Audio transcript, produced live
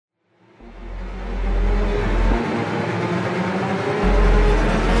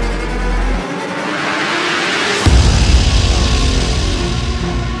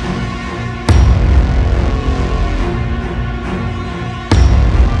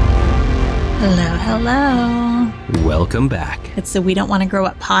Hello, hello. Welcome back. It's the We Don't Want to Grow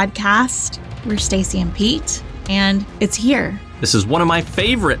Up podcast. We're Stacy and Pete, and it's here. This is one of my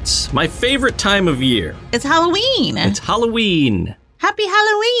favorites. My favorite time of year. It's Halloween. It's Halloween. Happy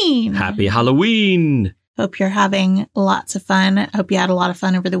Halloween. Happy Halloween. Hope you're having lots of fun. Hope you had a lot of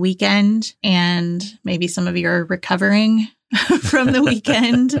fun over the weekend, and maybe some of you are recovering from the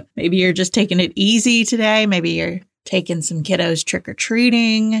weekend. Maybe you're just taking it easy today. Maybe you're taking some kiddos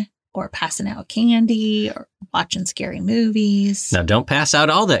trick-or-treating or passing out candy or watching scary movies. Now, don't pass out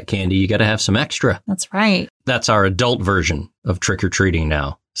all that candy. You got to have some extra. That's right. That's our adult version of trick-or-treating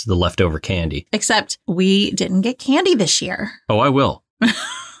now. It's the leftover candy. Except we didn't get candy this year. Oh, I will.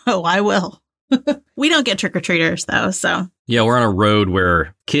 Oh, I will. We don't get trick-or-treaters, though, so. Yeah, we're on a road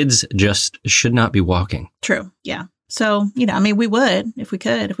where kids just should not be walking. True, yeah. So, we would if we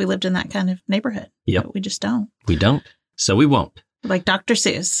could, if we lived in that kind of neighborhood. Yep. But we just don't. We don't, so we won't. Like Dr.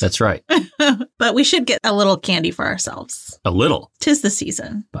 Seuss. That's right. But we should get a little candy for ourselves. A little. 'Tis the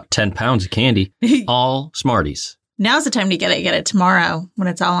season. About 10 pounds of candy. All Smarties. Now's the time to get it. Get it tomorrow when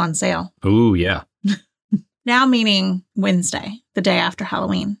it's all on sale. Ooh, yeah. Now meaning Wednesday, the day after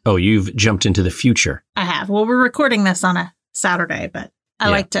Halloween. Oh, you've jumped into the future. I have. Well, we're recording this on a Saturday, but I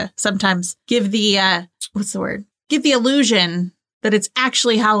like to sometimes give the, give the illusion that it's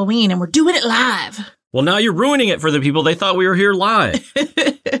actually Halloween and we're doing it live. Well, now you're ruining it for the people. They thought we were here live.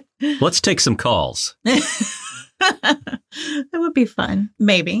 Let's take some calls. That would be fun.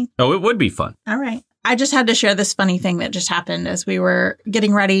 Maybe. Oh, it would be fun. All right. I just had to share this funny thing that just happened as we were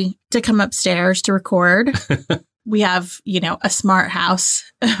getting ready to come upstairs to record. We have, a smart house,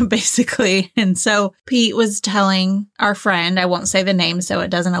 basically. And so Pete was telling our friend, I won't say the name so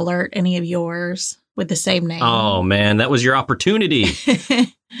it doesn't alert any of yours with the same name. Oh, man, that was your opportunity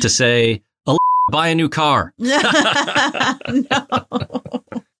to say, buy a new car. No.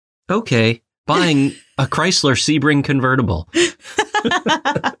 Okay, buying a Chrysler Sebring convertible.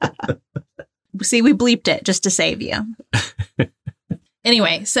 See, we bleeped it just to save you.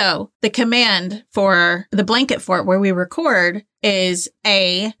 Anyway, so the command for the blanket fort where we record is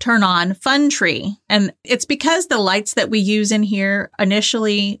turn on fun tree. And it's because the lights that we use in here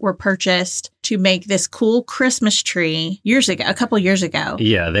initially were purchased to make this cool Christmas tree a couple years ago.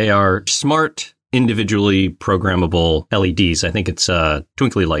 Yeah, they are smart, individually programmable LEDs. I think it's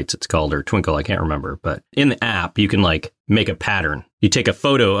Twinkly Lights it's called, or Twinkle, I can't remember. But in the app, you can make a pattern. You take a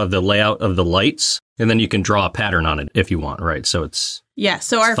photo of the layout of the lights, and then you can draw a pattern on it if you want, right? So it's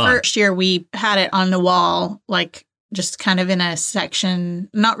our fun. First year, we had it on the wall, just kind of in a section,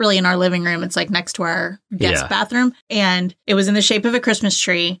 not really in our living room. It's next to our guest bathroom. And it was in the shape of a Christmas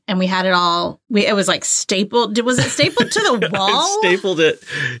tree. And we had it it was stapled. Was it stapled to the wall? I stapled it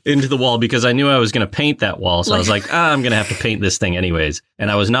into the wall because I knew I was going to paint that wall. So I was I'm going to have to paint this thing anyways.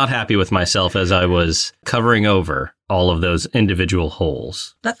 And I was not happy with myself as I was covering over all of those individual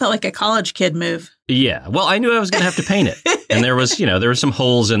holes. That felt like a college kid move. Yeah. Well, I knew I was going to have to paint it. And there was, there were some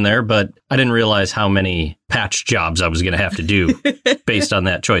holes in there, but I didn't realize how many patch jobs I was going to have to do based on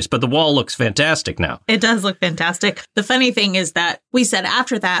that choice. But the wall looks fantastic now. It does look fantastic. The funny thing is that we said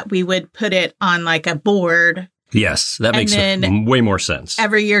after that, we would put it on a board. Yes, that makes way more sense.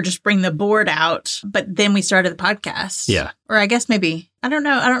 Every year, just bring the board out. But then we started the podcast. Yeah. Or I guess maybe, I don't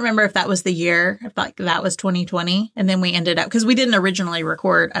know. I don't remember if that was the year, if that was 2020. And then we ended up, because we didn't originally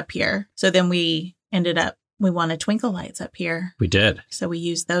record up here. So then we wanted twinkle lights up here. We did. So we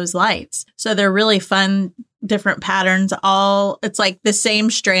used those lights. So they're really fun, different patterns. It's the same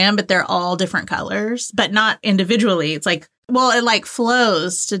strand, but they're all different colors, but not individually. It's it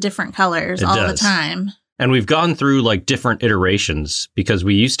flows to different colors all the time. And we've gone through different iterations because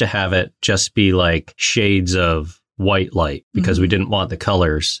we used to have it just be shades of white light because we didn't want the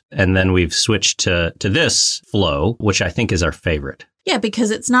colors. And then we've switched to this flow, which I think is our favorite. Yeah,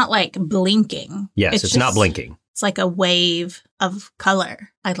 because it's not blinking. Yes, it's not blinking. It's like a wave of color.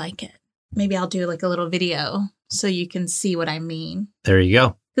 I like it. Maybe I'll do a little video so you can see what I mean. There you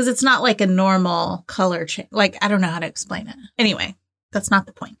go. Because it's not a normal color change. I don't know how to explain it. Anyway, that's not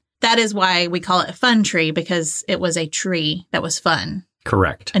the point. That is why we call it a fun tree, because it was a tree that was fun.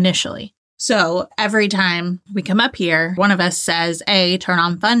 Correct. Initially. So every time we come up here, one of us says, turn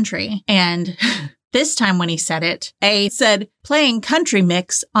on fun tree. And this time when he said it, said, playing country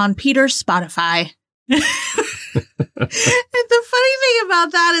mix on Peter's Spotify. And the funny thing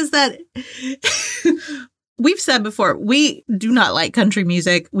about that is that we've said before, we do not like country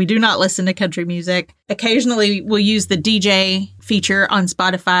music. We do not listen to country music. Occasionally, we'll use the DJ feature on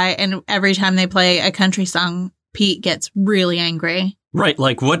Spotify, and every time they play a country song, Pete gets really angry Right.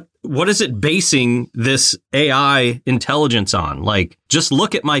 Like what is it basing this AI intelligence on? Like, just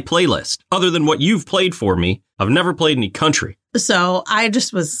look at my playlist. Other than what you've played for me, I've never played any country. So I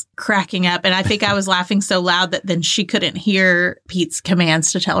just was cracking up, and I think I was laughing so loud that then she couldn't hear Pete's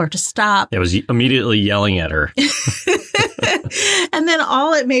commands to tell her to stop. I was immediately yelling at her. And then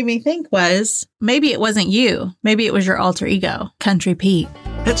all it made me think was, maybe it wasn't you. Maybe it was your alter ego, Country Pete.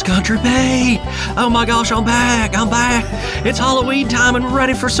 It's Country Pete. Oh my gosh, I'm back. It's Halloween time and we're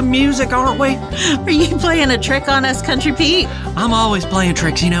ready for some music, aren't we? Are you playing a trick on us, Country Pete? I'm always playing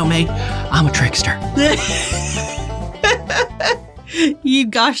tricks, you know me. I'm a trickster. You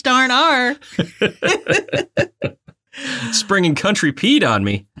gosh darn are. Springing Country Pete on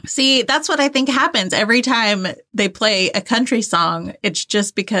me. See, that's what I think happens every time they play a country song. It's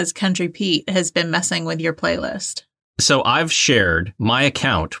just because Country Pete has been messing with your playlist. So I've shared my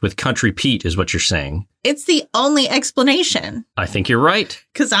account with Country Pete, is what you're saying. It's the only explanation. I think you're right.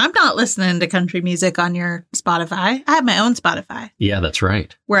 Because I'm not listening to country music on your Spotify. I have my own Spotify. Yeah, that's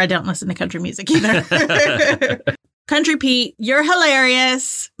right. Where I don't listen to country music either. Country Pete, you're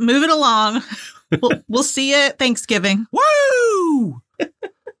hilarious. Move it along. We'll see you at Thanksgiving. Woo!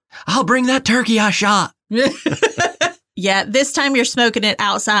 I'll bring that turkey I shot. Yeah, this time you're smoking it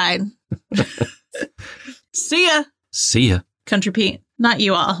outside. See ya. See ya. Country Pete. Not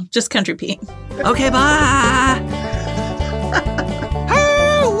you all, just Country Pete. Okay, bye.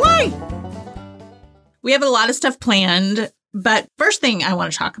 Hey, we have a lot of stuff planned, but first thing I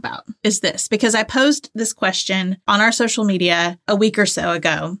want to talk about is this, because I posed this question on our social media a week or so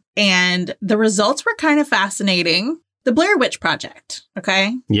ago, and the results were kind of fascinating. The Blair Witch Project,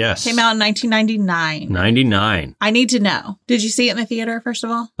 okay? Yes. Came out in 1999. 99. I need to know. Did you see it in the theater, first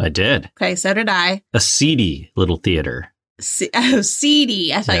of all? I did. Okay, so did I. A seedy little theater.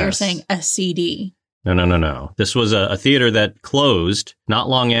 CD. I thought you were saying a CD. No. This was a theater that closed not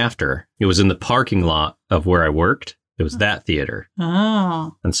long after. It was in the parking lot of where I worked. It was that theater.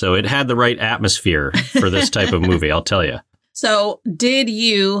 Oh. And so it had the right atmosphere for this type of movie, I'll tell you. So did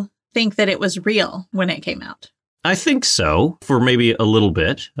you think that it was real when it came out? I think so, for maybe a little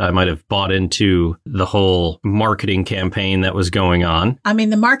bit. I might have bought into the whole marketing campaign that was going on. I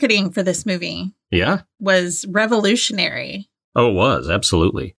mean, the marketing for this movie was revolutionary. Oh, it was.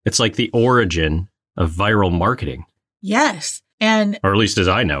 Absolutely. It's like the origin of viral marketing. Yes. And or at least as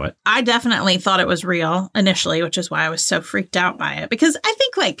I know it. I definitely thought it was real initially, which is why I was so freaked out by it. Because I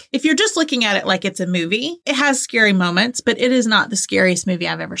think, like, if you're just looking at it like it's a movie, it has scary moments, but it is not the scariest movie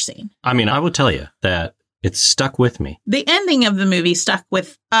I've ever seen. I mean, I will tell you that it stuck with me. The ending of the movie stuck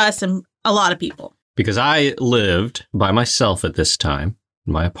with us and a lot of people. Because I lived by myself at this time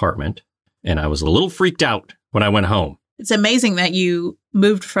in my apartment, and I was a little freaked out when I went home. It's amazing that you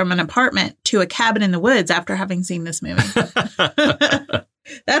moved from an apartment to a cabin in the woods after having seen this movie.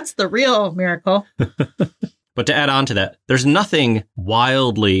 That's the real miracle. But to add on to that, there's nothing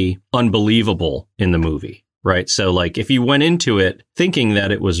wildly unbelievable in the movie, right? So, like, if you went into it thinking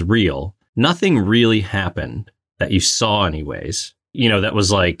that it was real, nothing really happened that you saw anyways, you know, that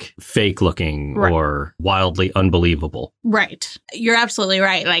was like fake looking or wildly unbelievable. Right. You're absolutely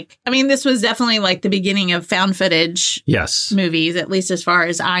right. Like, I mean, this was definitely like the beginning of found footage movies, at least as far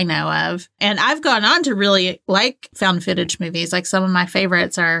as I know of. And I've gone on to really like found footage movies. Like some of my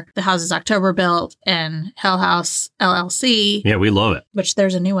favorites are The Houses October Built and Hell House LLC. Yeah, we love it. Which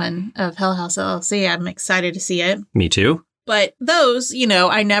there's a new one of Hell House LLC. I'm excited to see it. Me too. But those, you know,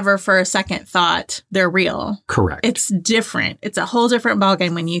 I never for a second thought they're real. Correct. It's different. It's a whole different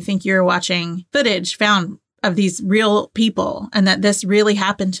ballgame when you think you're watching footage found of these real people and that this really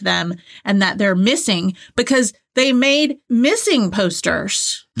happened to them and that they're missing because they made missing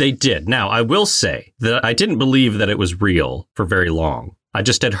posters. They did. Now, I will say that I didn't believe that it was real for very long. I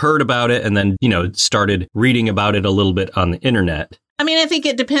just had heard about it and then, you know, started reading about it a little bit on the internet. I mean, I think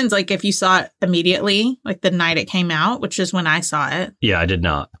it depends, like, if you saw it immediately, like the night it came out, which is when I saw it. Yeah, I did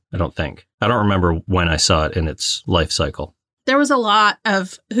not. I don't think. I don't remember when I saw it in its life cycle. There was a lot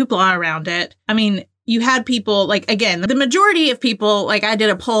of hoopla around it. I mean, you had people, like, again, the majority of people, like, I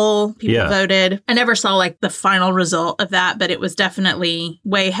did a poll, people voted. I never saw, like, the final result of that, but it was definitely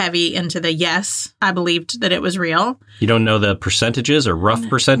way heavy into the yes. I believed that it was real. You don't know the percentages or rough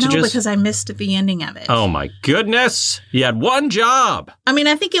percentages? No, because I missed the ending of it. Oh, my goodness. You had one job. I mean,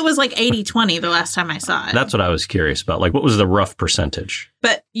 I think it was like 80-20 the last time I saw it. That's what I was curious about. Like, what was the rough percentage?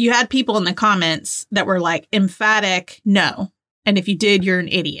 But you had people in the comments that were like, emphatic no. And if you did, you're an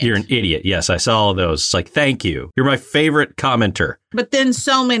idiot. You're an idiot. Yes, I saw all those. It's like, thank you. You're my favorite commenter. But then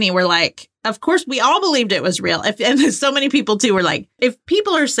so many were like, of course, we all believed it was real. And so many people, too, were like, if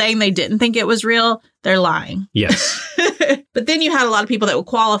people are saying they didn't think it was real, they're lying. Yes. But then you had a lot of people that would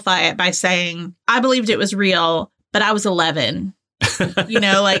qualify it by saying, I believed it was real, but I was 11. So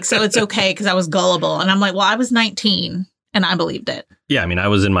it's okay because I was gullible. And I'm like, well, I was 19 and I believed it. Yeah, I mean, I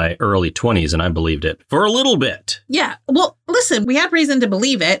was in my early 20s and I believed it for a little bit. Yeah. Well, listen, we had reason to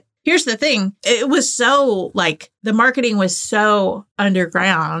believe it. Here's the thing. It was so the marketing was so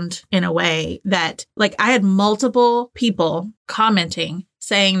underground in a way that I had multiple people commenting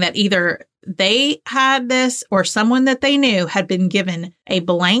saying that either they had this or someone that they knew had been given a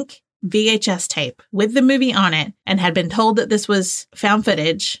blank VHS tape with the movie on it and had been told that this was found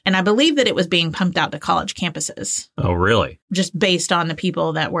footage. And I believe that it was being pumped out to college campuses. Oh, really? Just based on the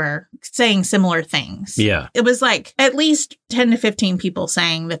people that were saying similar things. Yeah. It was at least 10 to 15 people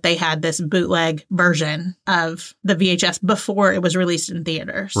saying that they had this bootleg version of the VHS before it was released in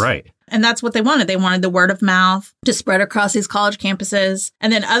theaters. Right. And that's what they wanted. They wanted the word of mouth to spread across these college campuses.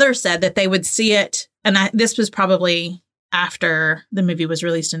 And then others said that they would see it. And this was probably after the movie was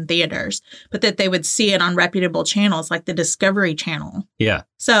released in theaters, but that they would see it on reputable channels like the Discovery Channel. Yeah.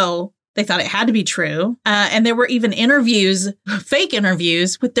 So they thought it had to be true. And there were even fake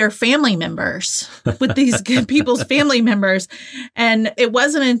interviews with their family members, with these people's family members. And it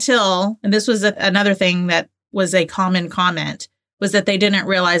wasn't until, and this was another thing that was a common comment, was that they didn't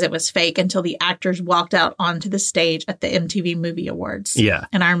realize it was fake until the actors walked out onto the stage at the MTV Movie Awards. Yeah.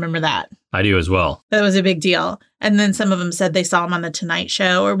 And I remember that. I do as well. That was a big deal. And then some of them said they saw him on The Tonight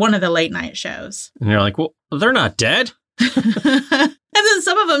Show or one of the late night shows. And you're like, well, they're not dead. And then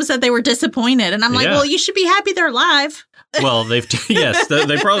some of them said they were disappointed. And I'm like, well, you should be happy they're alive. Well, they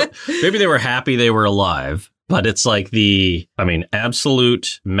probably, maybe they were happy they were alive. But it's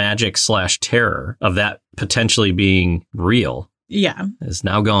absolute magic / terror of that potentially being real. Yeah. Is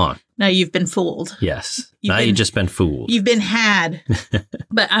now gone. Now you've been fooled. Yes. You've just been fooled. You've been had.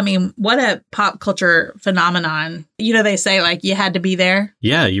 But what a pop culture phenomenon. They say you had to be there.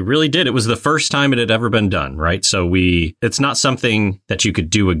 Yeah, you really did. It was the first time it had ever been done, right? So it's not something that you could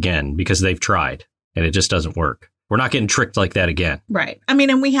do again because they've tried and it just doesn't work. We're not getting tricked like that again. Right.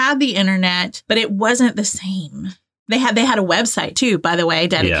 And we had the internet, but it wasn't the same. They had a website too, by the way,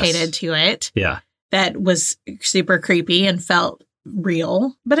 dedicated to it. Yeah. That was super creepy and felt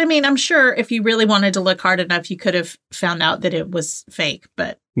real. But I'm sure if you really wanted to look hard enough, you could have found out that it was fake.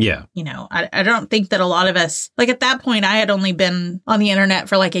 But yeah, I don't think that a lot of us, at that point, I had only been on the internet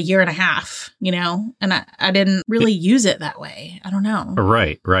for a year and a half, and I didn't really use it that way. I don't know.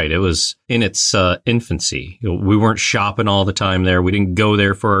 Right. It was in its infancy. We weren't shopping all the time there. We didn't go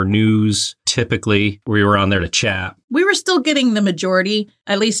there for our news. Typically, we were on there to chat. We were still getting the majority,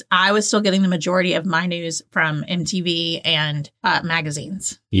 at least I was still getting the majority of my news from MTV and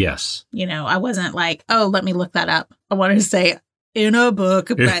magazines. Yes. I wasn't like, oh, let me look that up. I wanted to say in a book,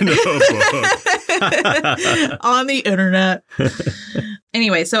 but on the internet.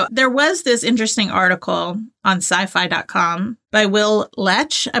 Anyway, so there was this interesting article on sci-fi.com by Will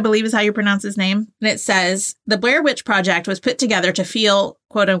Lech, I believe is how you pronounce his name. And it says, the Blair Witch Project was put together to feel,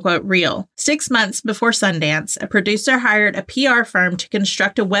 quote unquote, real. 6 months before Sundance, a producer hired a PR firm to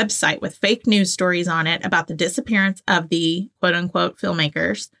construct a website with fake news stories on it about the disappearance of the, quote unquote,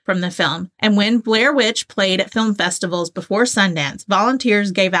 filmmakers from the film. And when Blair Witch played at film festivals before Sundance,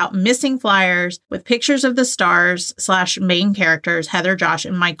 volunteers gave out missing flyers with pictures of the stars / main characters, Heather, Josh,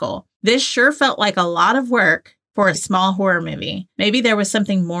 and Michael. This sure felt like a lot of work for a small horror movie. Maybe there was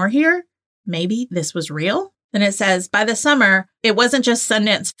something more here. Maybe this was real. Then it says, by the summer, it wasn't just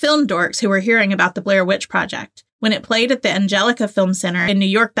Sundance film dorks who were hearing about the Blair Witch Project. When it played at the Angelica Film Center in New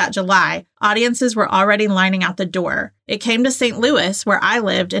York that July, audiences were already lining out the door. It came to St. Louis, where I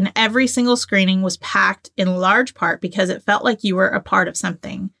lived, and every single screening was packed in large part because it felt like you were a part of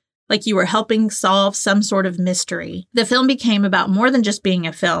something. Like you were helping solve some sort of mystery. The film became about more than just being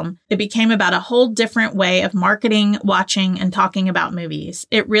a film. It became about a whole different way of marketing, watching, and talking about movies.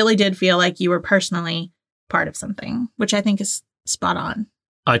 It really did feel like you were personally part of something, which I think is spot on.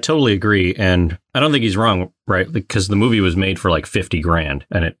 I totally agree. And I don't think he's wrong, right? Because the movie was made for $50,000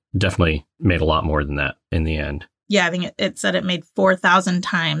 and it definitely made a lot more than that in the end. Yeah, I think it said it made 4,000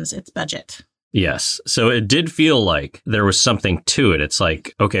 times its budget. Yes. So it did feel like there was something to it. It's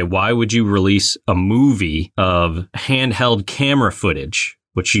like, okay, why would you release a movie of handheld camera footage,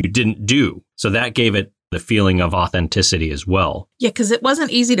 which you didn't do? So that gave it the feeling of authenticity as well. Yeah, because it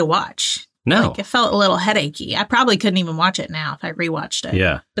wasn't easy to watch. No. It felt a little headachy. I probably couldn't even watch it now if I rewatched it.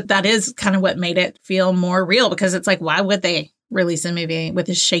 Yeah. But that is kind of what made it feel more real because it's like, why would they release a movie with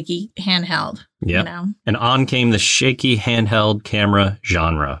his shaky handheld. Yeah. You know? And on came the shaky handheld camera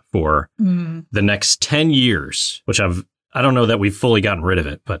genre for the next 10 years, which I don't know that we've fully gotten rid of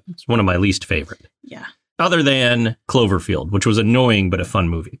it, but it's one of my least favorite. Yeah. Other than Cloverfield, which was annoying but a fun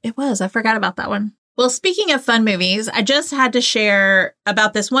movie. It was. I forgot about that one. Well, speaking of fun movies, I just had to share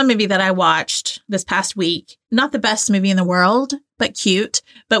about this one movie that I watched this past week. Not the best movie in the world, but cute.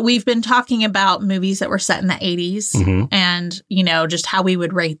 But we've been talking about movies that were set in the 80s and, you know, just how we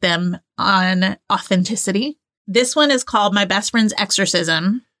would rate them on authenticity. This one is called My Best Friend's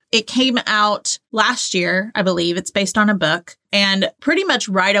Exorcism. It came out last year, I believe. It's based on a book. And pretty much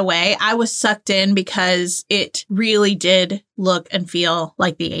right away, I was sucked in because it really did look and feel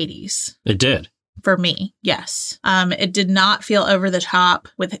like the 80s. It did. For me, yes. It did not feel over the top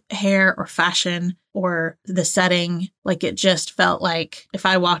with hair or fashion or the setting. Like, it just felt like if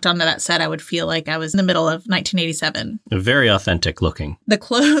I walked onto that set, I would feel like I was in the middle of 1987. Very authentic looking. The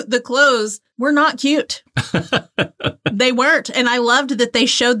clothes were not cute. They weren't. And I loved that they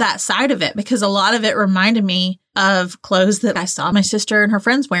showed that side of it because a lot of it reminded me of clothes that I saw my sister and her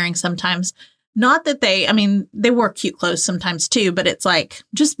friends wearing sometimes. Not that they wore cute clothes sometimes too, but it's like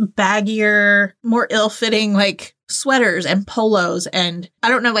just baggier, more ill-fitting, like sweaters and polos and I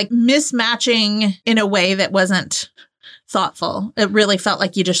don't know, like mismatching in a way that wasn't thoughtful. It really felt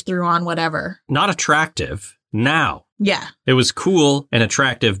like you just threw on whatever. Not attractive now. Yeah. It was cool and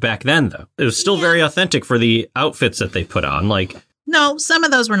attractive back then, though. It was still very authentic for the outfits that they put on. Like, no, some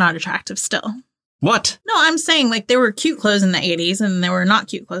of those were not attractive still. What? No, I'm saying like there were cute clothes in the 80s and there were not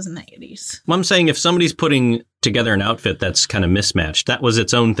cute clothes in the 80s. Well, I'm saying if somebody's putting together an outfit that's kind of mismatched, that was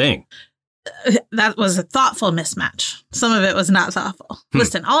its own thing. That was a thoughtful mismatch. Some of it was not thoughtful.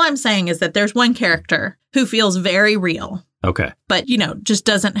 Listen, all I'm saying is that there's one character who feels very real. Okay. But, you know, just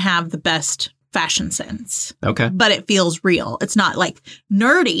doesn't have the best fashion sense. Okay. But it feels real. It's not like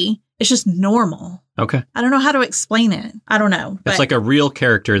nerdy. It's just normal. Okay. I don't know how to explain it. I don't know. It's like a real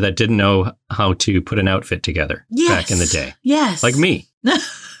character that didn't know how to put an outfit together back in the day. Yes. Like me.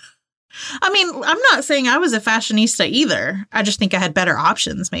 I mean, I'm not saying I was a fashionista either. I just think I had better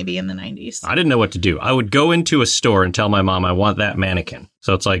options maybe in the 90s. I didn't know what to do. I would go into a store and tell my mom I want that mannequin.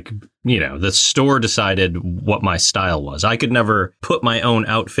 So it's like, you know, the store decided what my style was. I could never put my own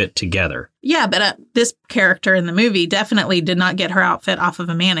outfit together. Yeah, but this character in the movie definitely did not get her outfit off of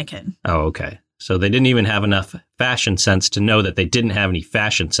a mannequin. Oh, okay. So they didn't even have enough fashion sense to know that they didn't have any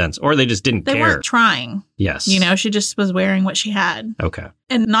fashion sense, or they just didn't care. They weren't trying. Yes. You know, she just was wearing what she had. Okay.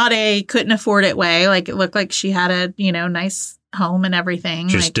 And not a couldn't afford it way. Like, it looked like she had a, you know, nice home and everything.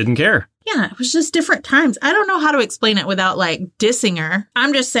 Just didn't care. Yeah, it was just different times. I don't know how to explain it without, like, dissing her.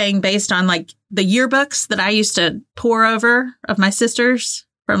 I'm just saying based on, like, the yearbooks that I used to pore over of my sisters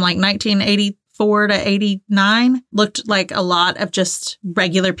from, like, 1984 to 89 looked like a lot of just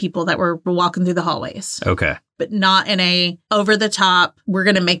regular people that were walking through the hallways. Okay. But not in a over the top, we're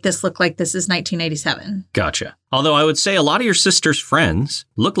going to make this look like this is 1987. Gotcha. Although I would say a lot of your sister's friends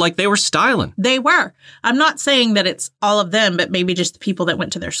looked like they were styling. They were. I'm not saying that it's all of them, but maybe just the people that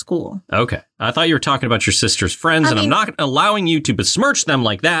went to their school. Okay. I thought you were talking about your sister's friends, I'm not allowing you to besmirch them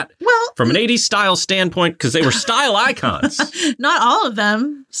like that. Well, from an 80s style standpoint, because they were style icons. Not all of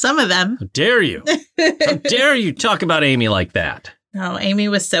them. Some of them. How dare you? How dare you talk about Amy like that? No, Amy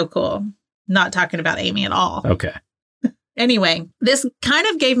was so cool. Not talking about Amy at all. Okay. Anyway, this kind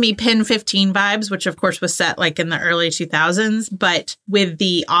of gave me Pen 15 vibes, which of course was set like in the early 2000s, but with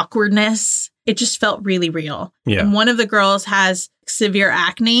the awkwardness, it just felt really real. Yeah. And one of the girls has severe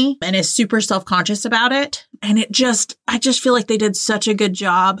acne and is super self-conscious about it. And I just feel like they did such a good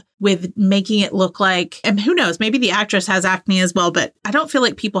job with making it look like, and who knows, maybe the actress has acne as well, but I don't feel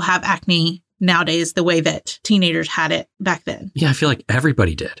like people have acne nowadays the way that teenagers had it back then. Yeah, I feel like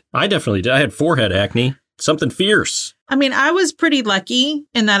everybody did. I definitely did. I had forehead acne. Something fierce. I mean, I was pretty lucky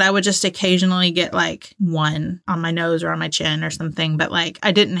in that I would just occasionally get like one on my nose or on my chin or something. But like,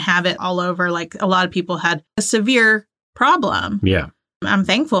 I didn't have it all over. Like a lot of people had a severe problem. Yeah. I'm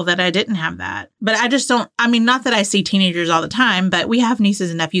thankful that I didn't have that. But I just don't, I mean, not that I see teenagers all the time, but we have nieces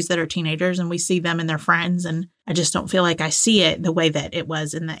and nephews that are teenagers and we see them and their friends. And I just don't feel like I see it the way that it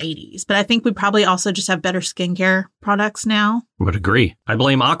was in the 80s. But I think we probably also just have better skincare products now. Would agree. I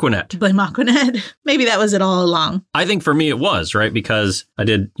blame Aquanet. Blame Aquanet. Maybe that was it all along. I think for me it was, right? Because I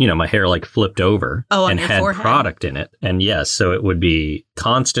did, my hair like flipped over and had forehead. Product in it. And yes, so it would be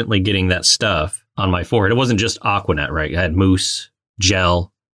constantly getting that stuff on my forehead. It wasn't just Aquanet, right? I had mousse,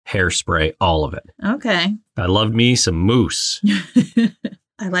 gel, hairspray, all of it. Okay. I loved me some mousse.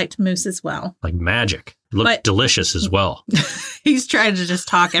 I liked mousse as well. Like magic. It looked delicious as well. He's trying to just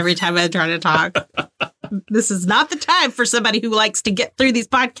talk every time I try to talk. This is not the time for somebody who likes to get through these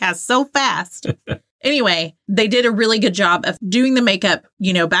podcasts so fast. Anyway, they did a really good job of doing the makeup.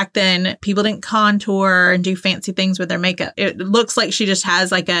 You know, back then, people didn't contour and do fancy things with their makeup. It looks like she just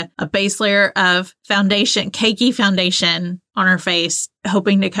has like a base layer of foundation, cakey foundation on her face,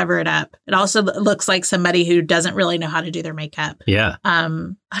 hoping to cover it up. It also looks like somebody who doesn't really know how to do their makeup. Yeah. I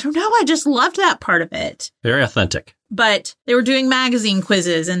don't know. I just loved that part of it. Very authentic. But they were doing magazine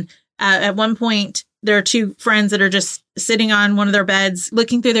quizzes. And at one point, there are two friends that are just sitting on one of their beds,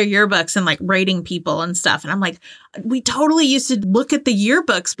 looking through their yearbooks and like rating people and stuff. And I'm like, we totally used to look at the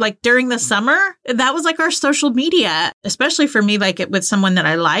yearbooks like during the summer. That was like our social media, especially for me, like it with someone that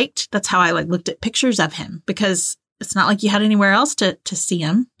I liked. That's how I like looked at pictures of him, because it's not like you had anywhere else to see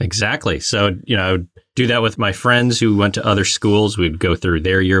him. Exactly. So, you know, I would do that with my friends who went to other schools. We'd go through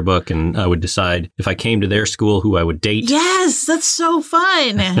their yearbook and I would decide if I came to their school who I would date. Yes, that's so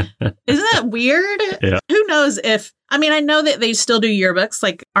fun. Isn't that weird? Yeah. Who knows if, I mean, I know that they still do yearbooks,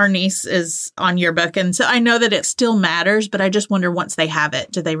 like our niece is on yearbook. And so I know that it still matters, but I just wonder once they have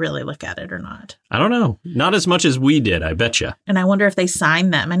it, do they really look at it or not? I don't know. Not as much as we did, I betcha. And I wonder if they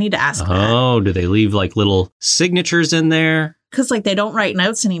sign them. I need to ask that. Oh, do they leave like little signatures in there? Because like they don't write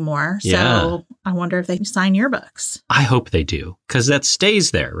notes anymore. Yeah. So I wonder if they sign yearbooks. I hope they do, because that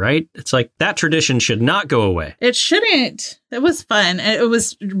stays there, right? It's like that tradition should not go away. It shouldn't. It was fun. It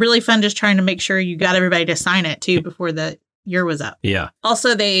was really fun just trying to make sure you got everybody to sign it too before the year was up. Yeah.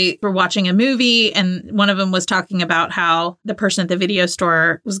 Also, they were watching a movie and one of them was talking about how the person at the video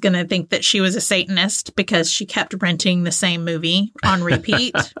store was going to think that she was a Satanist because she kept renting the same movie on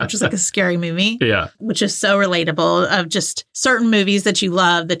repeat, which was like a scary movie. Yeah. Which is so relatable, of just certain movies that you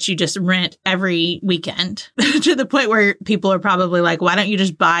love that you just rent every weekend to the point where people are probably like, why don't you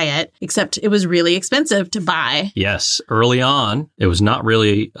just buy it? Except it was really expensive to buy. Yes. Early on, it was not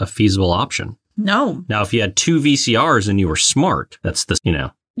really a feasible option. No. Now, if you had 2 VCRs and you were smart, that's the, you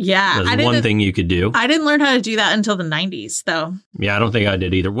know, Yeah. that's one thing you could do. I didn't learn how to do that until the 90s, though. Yeah, I don't think I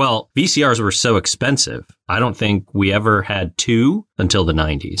did either. Well, VCRs were so expensive. I don't think we ever had 2 until the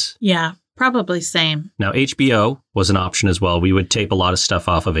 90s. Yeah, probably same. Now, HBO was an option as well. We would tape a lot of stuff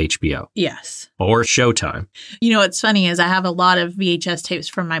off of HBO. Yes. Or Showtime. You know, what's funny is I have a lot of VHS tapes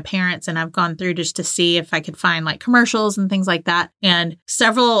from my parents, and I've gone through just to see if I could find like commercials and things like that. And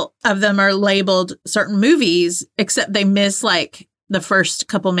several of them are labeled certain movies, except they miss like the first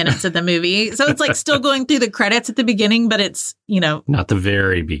couple minutes of the movie. So it's like still going through the credits at the beginning, but it's, you know. Not the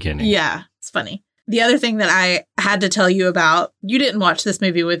very beginning. Yeah, it's funny. The other thing that I had to tell you about, you didn't watch this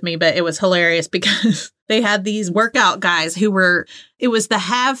movie with me, but it was hilarious because they had these workout guys who were, it was the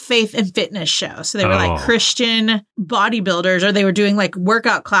Have Faith and Fitness show. So they were like Christian bodybuilders, or they were doing like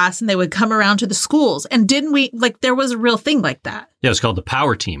workout class and they would come around to the schools. And didn't we, like, there was a real thing like that. Yeah, it was called the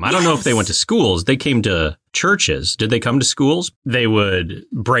Power Team. I don't know if they went to schools. They came to churches. Did they come to schools? They would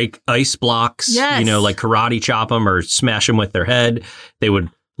break ice blocks, you know, like karate chop them or smash them with their head. They would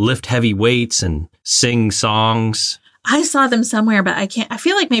lift heavy weights and sing songs. I saw them somewhere, but I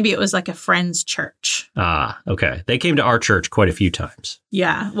feel like maybe it was like a friend's church. Ah, okay. They came to our church quite a few times.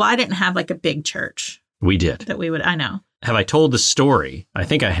 Yeah. Well, I didn't have like a big church. We did. That we would, I know. Have I told the story? I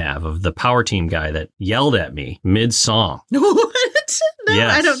think I have, of the Power Team guy that yelled at me mid-song. What? No,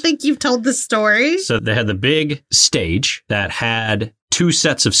 yes. I don't think you've told the story. So they had the big stage that had 2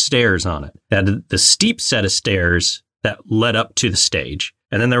 sets of stairs on it. It had the steep set of stairs that led up to the stage.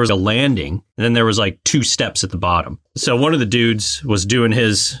 And then there was a landing, and then there was like 2 steps at the bottom. So one of the dudes was doing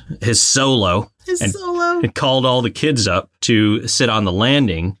his solo. And called all the kids up to sit on the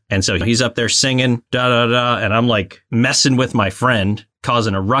landing. And so he's up there singing, da-da-da. And I'm like messing with my friend,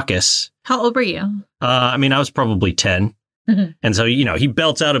 causing a ruckus. How old were you? I mean, I was probably 10. Mm-hmm. And so, you know, he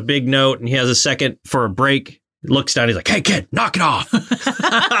belts out a big note and he has a second for a break. Looks down. He's like, hey, kid, knock it off.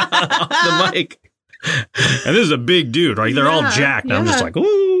 Off the mic. And this is a big dude, right? They're all jacked. And I'm just like,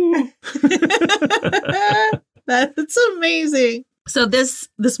 ooh. That's amazing. So this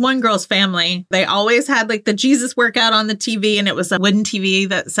one girl's family, they always had like the Jesus workout on the TV, and it was a wooden TV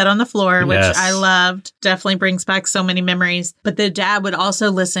that sat on the floor, which I loved. Definitely brings back so many memories. But the dad would also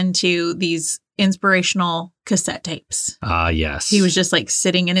listen to these inspirational cassette tapes. Ah, yes. He was just like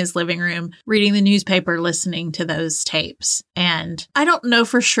sitting in his living room, reading the newspaper, listening to those tapes. And I don't know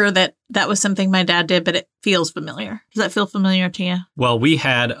for sure that that was something my dad did, but it feels familiar. Does that feel familiar to you? Well, we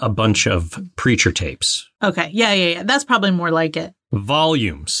had a bunch of preacher tapes. Okay. Yeah. That's probably more like it.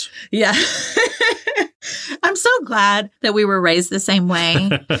 Volumes. Yeah. I'm so glad that we were raised the same way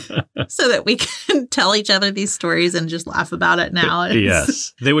so that we can tell each other these stories and just laugh about it now.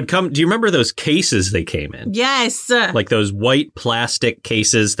 Yes. They would come. Do you remember those cases they came in? Yes. Like those white plastic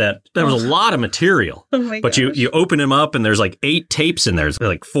cases that there was a lot of material. Oh my but you open them up and there's like 8 tapes in there. There's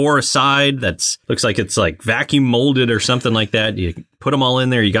like 4 aside. That's looks like it's like vacuum molded or something like that. You put them all in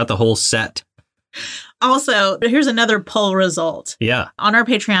there. You got the whole set. Also, here's another poll result. Yeah. On our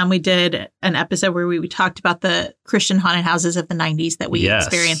Patreon, we did an episode where we talked about the Christian haunted houses of the 90s that we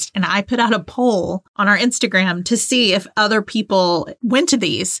experienced. And I put out a poll on our Instagram to see if other people went to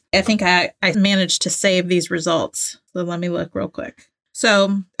these. I think I managed to save these results. So let me look real quick.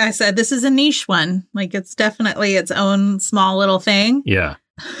 So I said, this is a niche one. Like, it's definitely its own small little thing. Yeah.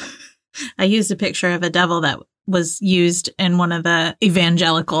 I used a picture of a devil that was used in one of the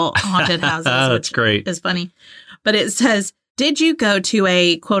evangelical haunted houses. That's great. Is funny. But it says, did you go to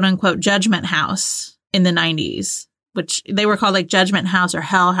a quote unquote judgment house in the 90s? Which they were called like Judgment House or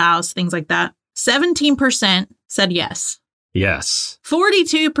Hell House, things like that. 17% said yes. Yes.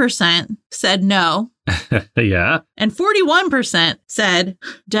 42% said no. Yeah. And 41% said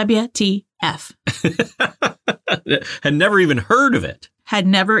WTF. Had never even heard of it. Had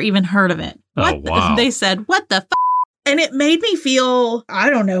never even heard of it. Oh, wow. They said, what the f***? And it made me feel, I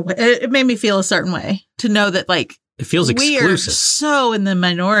don't know, it made me feel a certain way to know that like, it feels we exclusive. are so in the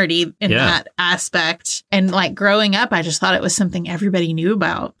minority in that aspect. And like growing up, I just thought it was something everybody knew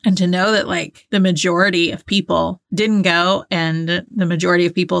about. And to know that like the majority of people didn't go and the majority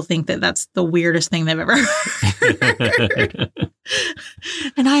of people think that that's the weirdest thing they've ever heard.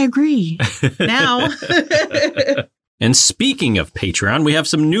 And I agree now. And speaking of Patreon, we have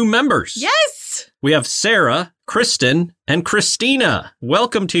some new members. Yes. We have Sarah, Kristen, and Christina.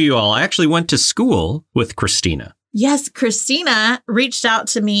 Welcome to you all. I actually went to school with Christina. Yes, Christina reached out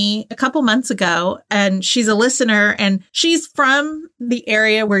to me a couple months ago, and she's a listener, and she's from the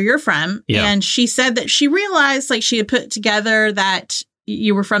area where you're from. Yeah. And she said that she realized like she had put together that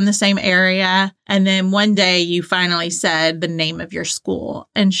you were from the same area. And then one day you finally said the name of your school.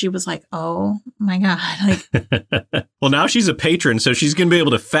 And she was like, oh my God. Like, well, now she's a patron, so she's going to be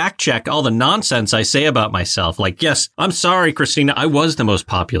able to fact check all the nonsense I say about myself. Like, yes, I'm sorry, Christina. I was the most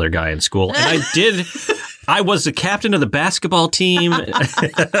popular guy in school. And I was the captain of the basketball team.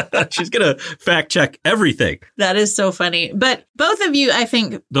 She's going to fact check everything. That is so funny. But both of you, I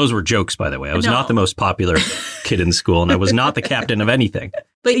think. Those were jokes, by the way. I was not the most popular kid in school, and I was not the captain of anything.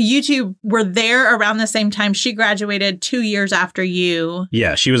 But you two were there around the same time. She graduated 2 years after you.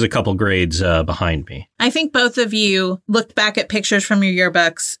 Yeah, she was a couple grades behind me. I think both of you looked back at pictures from your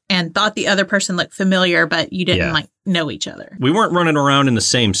yearbooks and thought the other person looked familiar, but you didn't like know each other. We weren't running around in the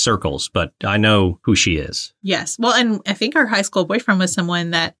same circles, but I know who she is. Yes. Well, and I think her high school boyfriend was someone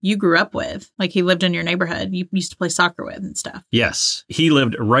that you grew up with. Like he lived in your neighborhood. You used to play soccer with and stuff. Yes. He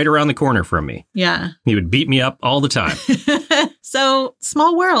lived right around the corner from me. Yeah. He would beat me up all the time. So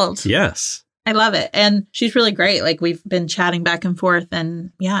small world. Yes. I love it. And she's really great. Like we've been chatting back and forth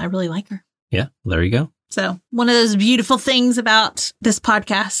and yeah, I really like her. Yeah. There you go. So one of those beautiful things about this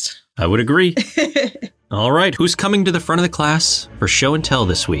podcast. I would agree. All right. Who's coming to the front of the class for show and tell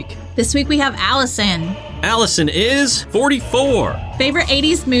this week? This week we have Allison. Allison is 44. Favorite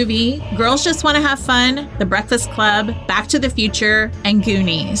 80s movie, Girls Just Want to Have Fun, The Breakfast Club, Back to the Future, and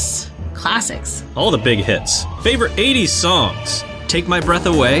Goonies. Classics. All the big hits. Favorite 80s songs, Take My Breath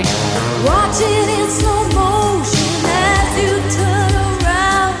Away. Watch it in slow motion as you turn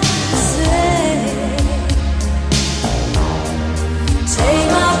around and say, take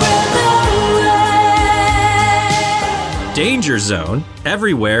my breath away. Danger Zone,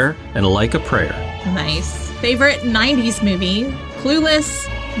 Everywhere, and Like a Prayer. Nice. Favorite 90s movie, Clueless,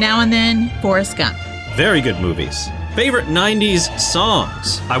 Now and Then, Forrest Gump. Very good movies. Favorite 90s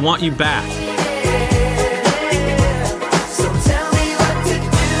songs, I Want You Back. So tell me what to do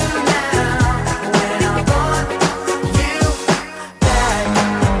now when I want you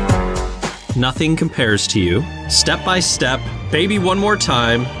back. Nothing Compares to You, Step by Step, Baby One More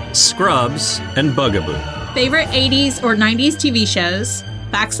Time, Scrubs, and Bugaboo. Favorite 80s or 90s TV shows,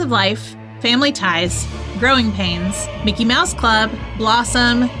 Facts of Life, Family Ties, Growing Pains, Mickey Mouse Club,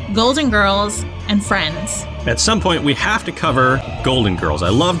 Blossom, Golden Girls, and Friends. At some point, we have to cover Golden Girls. I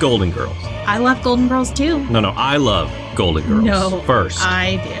love Golden Girls. I love Golden Girls too. No, I love Golden Girls. No, first.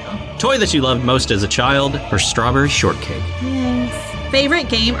 I do. Toy that you loved most as a child or Strawberry Shortcake? Yes. Favorite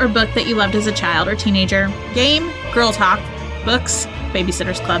game or book that you loved as a child or teenager? Game, Girl Talk. Books,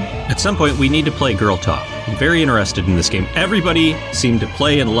 Babysitter's Club. At some point, we need to play Girl Talk. I'm very interested in this game. Everybody seemed to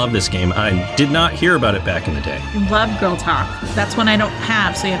play and love this game. I did not hear about it back in the day. Love Girl Talk. That's one I don't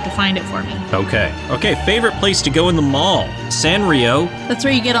have, so you have to find it for me. Okay, favorite place to go in the mall? Sanrio. That's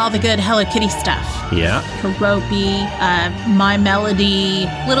where you get all the good Hello Kitty stuff. Yeah. Karopi, My Melody,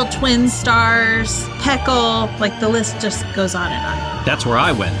 Little Twin Stars, Peckle, like the list just goes on and on. That's where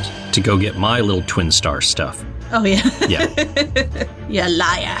I went to go get my Little Twin Star stuff. Oh, yeah. Yeah. You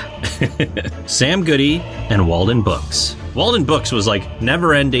liar. Sam Goody and Walden Books. Walden Books was like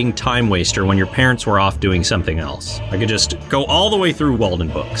never-ending time waster when your parents were off doing something else. I could just go all the way through Walden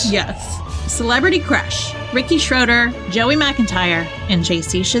Books. Yes. Celebrity Crush, Ricky Schroeder, Joey McIntyre, and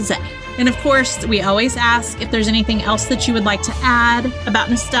JC Chazet. And of course, we always ask if there's anything else that you would like to add about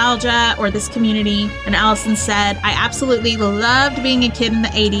nostalgia or this community. And Allison said, I absolutely loved being a kid in the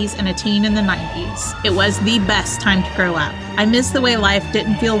 80s and a teen in the 90s. It was the best time to grow up. I miss the way life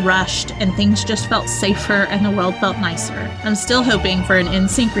didn't feel rushed and things just felt safer and the world felt nicer. I'm still hoping for an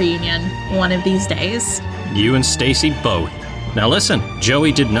NSYNC reunion one of these days. You and Stacy both. Now listen,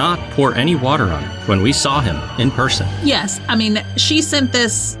 Joey did not pour any water on her when we saw him in person. Yes, I mean, she sent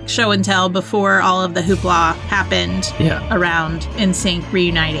this show and tell before all of the hoopla happened around NSYNC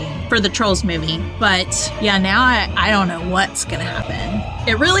reuniting for the Trolls movie. But yeah, now I don't know what's going to happen.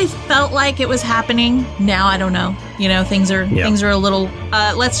 It really felt like it was happening. Now I don't know. You know, things are a little,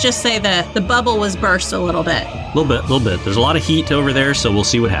 let's just say the bubble was burst a little bit. A little bit. There's a lot of heat over there, so we'll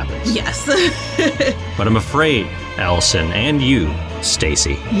see what happens. Yes. But I'm afraid, Allison, and you,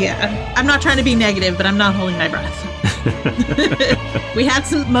 Stacy. Yeah. I'm not trying to be negative, but I'm not holding my breath. We had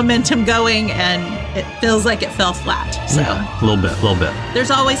some momentum going, and it feels like it fell flat. So yeah, a little bit. There's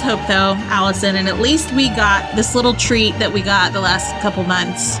always hope, though, Allison, and at least we got this little treat that we got the last couple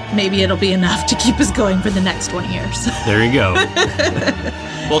months. Maybe it'll be enough to keep us going for the next 20 years. There you go.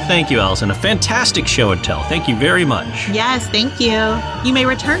 Well, thank you, Allison. A fantastic show and tell. Thank you very much. Yes, thank you. You may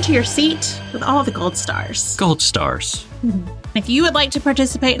return to your seat with all the gold stars. Gold stars. If you would like to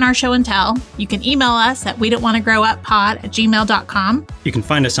participate in our show and tell, you can email us at wedon'twannagrowuppod@gmail.com. You can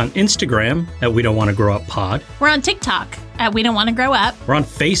find us on Instagram at We Don't Want to Grow Up Pod. We're on TikTok at We Don't Want to Grow Up. We're on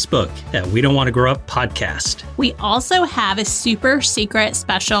Facebook at We Don't Want to Grow Up Podcast. We also have a super secret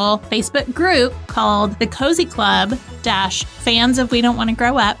special Facebook group called the Cozy Club - Fans of We Don't Want to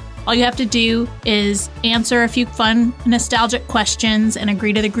Grow Up. All you have to do is answer a few fun, nostalgic questions and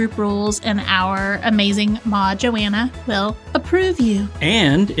agree to the group rules, and our amazing mod, Joanna, will approve you.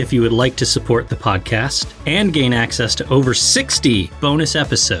 And if you would like to support the podcast and gain access to over 60 bonus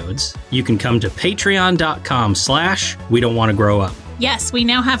episodes, you can come to patreon.com/We Don't Want to Grow Up. Yes, we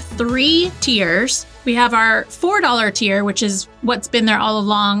now have 3 tiers. We have our $4 tier, which is what's been there all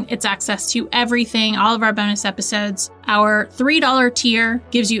along. It's access to everything, all of our bonus episodes. Our $3 tier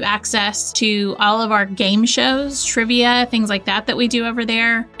gives you access to all of our game shows, trivia, things like that we do over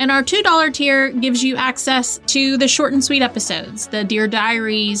there. And our $2 tier gives you access to the short and sweet episodes, the Dear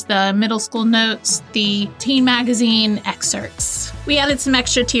Diaries, the middle school notes, the teen magazine excerpts. We added some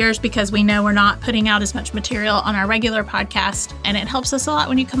extra tiers because we know we're not putting out as much material on our regular podcast, and it helps us a lot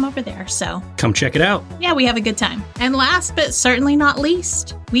when you come over there. So come check it out. Yeah, we have a good time. And last but certainly not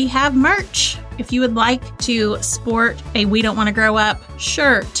least, we have merch. If you would like to sport a We Don't Want to Grow Up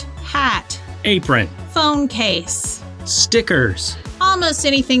shirt, hat, apron, phone case, stickers, almost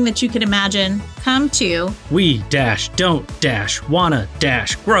anything that you could imagine, come to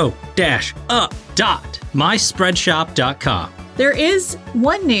we-don't-wanna-grow-up.myspreadshop.com. There is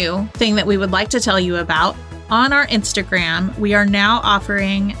one new thing that we would like to tell you about. On our Instagram, we are now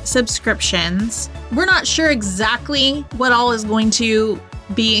offering subscriptions. We're not sure exactly what all is going to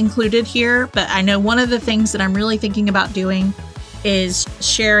be included here, but I know one of the things that I'm really thinking about doing is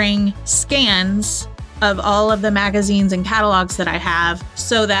sharing scans of all of the magazines and catalogs that I have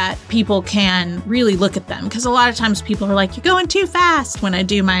so that people can really look at them. Because a lot of times people are like, you're going too fast when I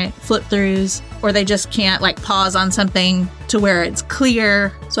do my flip throughs, or they just can't like pause on something to where it's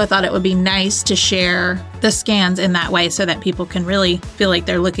clear. So I thought it would be nice to share the scans in that way so that people can really feel like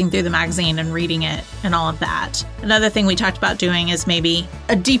they're looking through the magazine and reading it and all of that. Another thing we talked about doing is maybe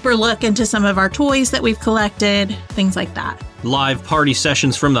a deeper look into some of our toys that we've collected, things like that. Live party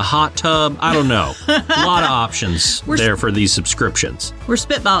sessions from the hot tub. I don't know. A lot of options there for these subscriptions. We're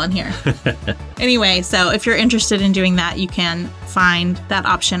spitballing here. Anyway, so if you're interested in doing that, you can find that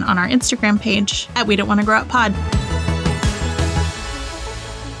option on our Instagram page at We Don't Want to Grow Up Pod.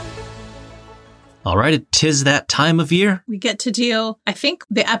 All right, 'tis that time of year. We get to do, I think,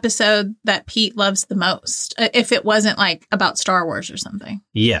 the episode that Pete loves the most, if it wasn't like about Star Wars or something.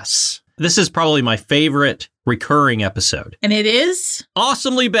 Yes. This is probably my favorite recurring episode. And it is?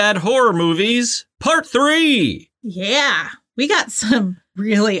 Awesomely Bad Horror Movies, Part 3. Yeah. We got some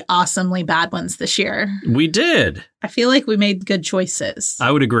really awesomely bad ones this year. We did. I feel like we made good choices.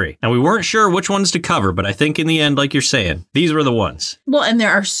 I would agree. And we weren't sure which ones to cover, but I think in the end, like you're saying, these were the ones. Well, and there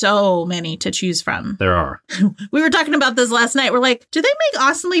are so many to choose from. There are. We were talking about this last night. We're like, do they make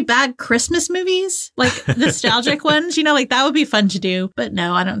awesomely bad Christmas movies? Like nostalgic ones? You know, like that would be fun to do. But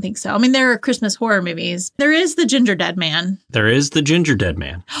no, I don't think so. I mean, there are Christmas horror movies. There is The Ginger Dead Man. There is The Ginger Dead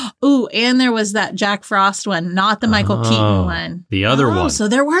Man. Ooh, and there was that Jack Frost one, not the Michael Keaton one. The other one. So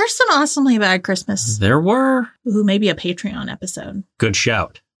there were some awesomely bad Christmas. There were. Ooh, maybe a Patreon episode. Good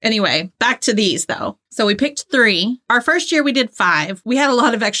shout. Anyway, back to these though. So we picked 3. Our first year we did 5. We had a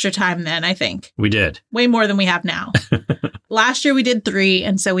lot of extra time then, I think. We did. Way more than we have now. Last year we did 3,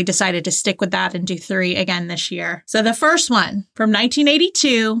 and so we decided to stick with that and do 3 again this year. So the first one from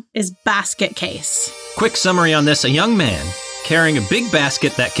 1982 is Basket Case. Quick summary on this. A young man carrying a big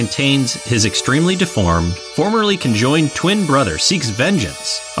basket that contains his extremely deformed, formerly conjoined twin brother seeks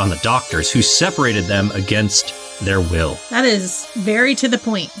vengeance on the doctors who separated them against their will. That is very to the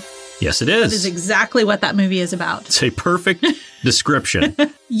point. Yes, it is. That is exactly what that movie is about. It's a perfect description.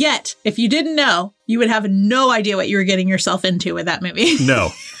 Yet, if you didn't know, you would have no idea what you were getting yourself into with that movie. No,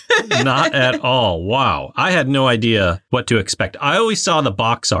 not at all. Wow. I had no idea what to expect. I always saw the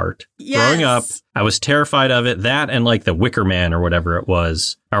box art growing up. I was terrified of it. That and like the Wicker Man or whatever it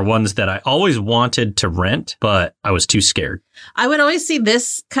was are ones that I always wanted to rent, but I was too scared. I would always see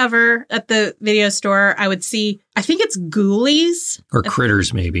this cover at the video store. I would see, I think it's Ghoulies. Or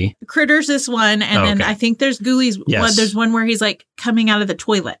Critters, maybe. Critters is one. And then I think there's Ghoulies. Yes. One, there's one where he's like coming out of the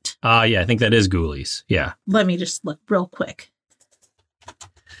toilet. Yeah, I think that is Ghoulies. Yeah. Let me just look real quick.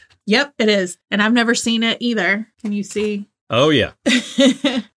 Yep, it is. And I've never seen it either. Can you see? Oh, yeah.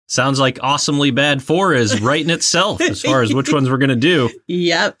 Sounds like Awesomely Bad 4 is writing itself as far as which ones we're going to do.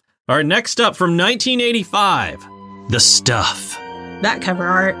 Yep. All right, next up from 1985, The Stuff. That cover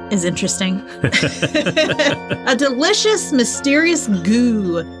art is interesting. A delicious, mysterious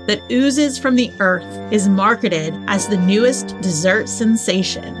goo that oozes from the earth is marketed as the newest dessert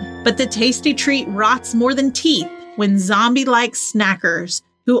sensation. But the tasty treat rots more than teeth when zombie-like snackers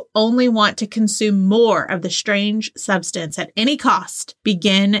who only want to consume more of the strange substance at any cost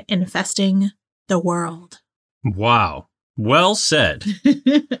begin infesting the world. Wow. Well said.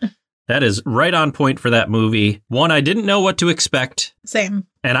 That is right on point for that movie. One, I didn't know what to expect. Same.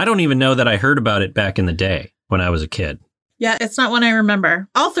 And I don't even know that I heard about it back in the day when I was a kid. Yeah, it's not one I remember.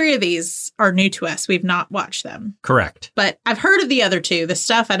 All 3 of these are new to us. We've not watched them. Correct. But I've heard of the other 2. The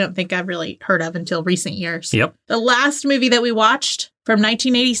Stuff I don't think I've really heard of until recent years. Yep. The last movie that we watched from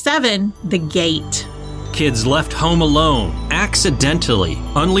 1987, The Gate. Kids left home alone accidentally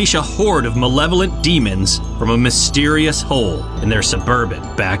unleash a horde of malevolent demons from a mysterious hole in their suburban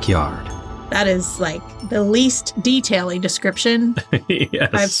backyard. That is like the least detailing description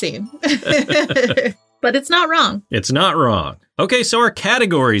Yes. I've seen. But it's not wrong. It's not wrong. Okay, so our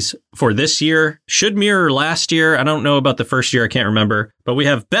categories for this year should mirror last year. I don't know about the first year. I can't remember. But we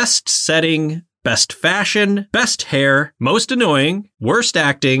have best setting, best fashion, best hair, most annoying, worst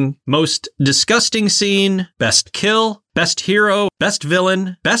acting, most disgusting scene, best kill, best hero, best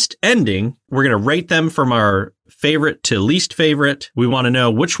villain, best ending. We're going to rate them from our favorite to least favorite. We want to know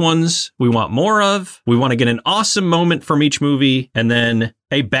which ones we want more of. We want to get an awesome moment from each movie and then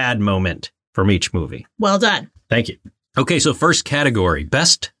a bad moment from each movie. Well done. Thank you. Okay, so first category,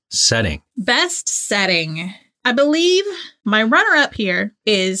 best setting. Best setting. I believe my runner-up here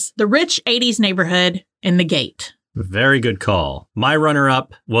is the rich 80s neighborhood in The Gate. Very good call. My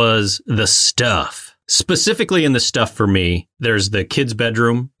runner-up was The Stuff. Specifically in The Stuff for me, there's the kid's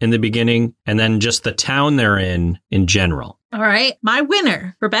bedroom in the beginning and then just the town they're in general. All right. My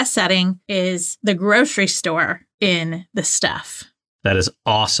winner for best setting is the grocery store in The Stuff. That is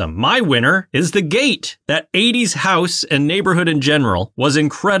awesome. My winner is The Gate. That 80s house and neighborhood in general was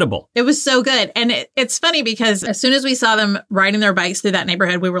incredible. It was so good. And it's funny because as soon as we saw them riding their bikes through that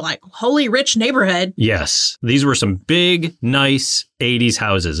neighborhood, we were like, holy rich neighborhood. Yes. These were some big, nice 80s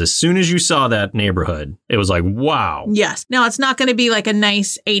houses. As soon as you saw that neighborhood, it was like, wow. Yes. Now, it's not going to be like a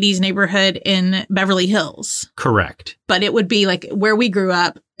nice 80s neighborhood in Beverly Hills. Correct. But it would be like where we grew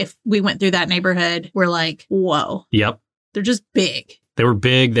up. If we went through that neighborhood, we're like, whoa. Yep. They're just big. They were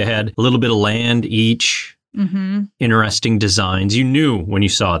big. They had a little bit of land each. Mm-hmm. Interesting designs. You knew when you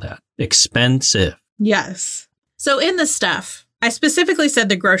saw that. Expensive. Yes. So in The Stuff, I specifically said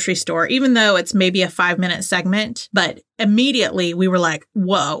the grocery store, even though it's maybe a 5-minute segment, but immediately we were like,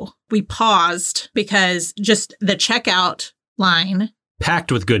 whoa. We paused because just the checkout line.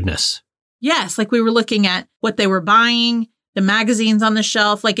 Packed with goodness. Yes, like we were looking at what they were buying, the magazines on the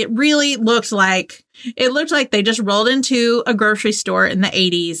shelf. Like it looked like they just rolled into a grocery store in the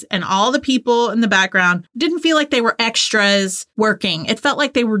 80s and all the people in the background didn't feel like they were extras working. It felt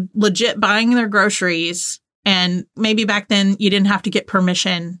like they were legit buying their groceries. And maybe back then you didn't have to get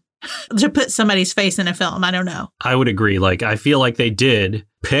permission to put somebody's face in a film. I don't know. I would agree. Like, I feel like they did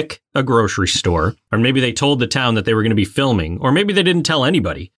pick a grocery store, or maybe they told the town that they were going to be filming, or maybe they didn't tell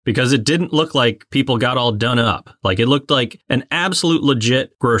anybody because it didn't look like people got all done up. Like, it looked like an absolute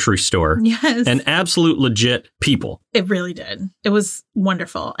legit grocery store. Yes. And absolute legit people. It really did. It was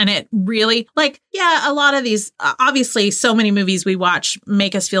wonderful. And it really, like, yeah, a lot of these, obviously, so many movies we watch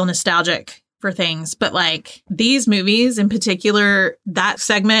make us feel nostalgic for things. But like these movies in particular, that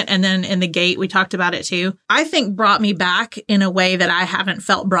segment, and then in The Gate, we talked about it too, I think brought me back in a way that I haven't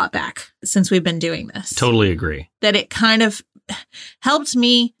felt brought back since we've been doing this. Totally agree. That it kind of helped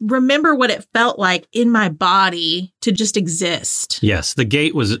me remember what it felt like in my body to just exist. Yes, The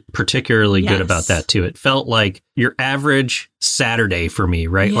Gate was particularly good Yes. about that too. It felt like your average Saturday for me,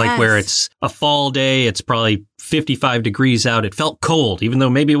 right? Like where Yes. it's a fall day, it's probably 55 degrees out. It felt cold, even though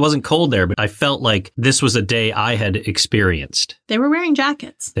maybe it wasn't cold there, but I felt like this was a day I had experienced. They were wearing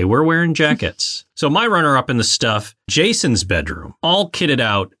jackets. They were wearing jackets. So my runner-up in the stuff, Jason's bedroom, all kitted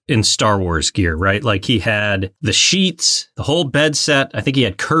out in Star Wars gear, right? Like he had the sheets, the whole bed set. I think he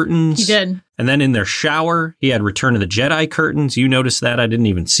had curtains. He did. And then in their shower, he had Return of the Jedi curtains. You noticed that. I didn't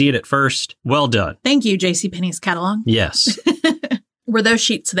even see it at first. Well done. Thank you, JCPenney's catalog. Yes. Were those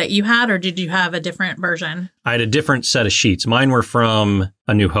sheets that you had, or did you have a different version? I had a different set of sheets. Mine were from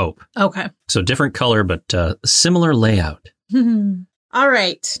A New Hope. Okay. So different color, but similar layout. All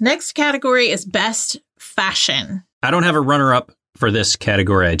right. Next category is best fashion. I don't have a runner-up for this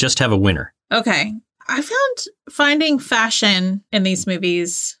category. I just have a winner. Okay. I found finding fashion in these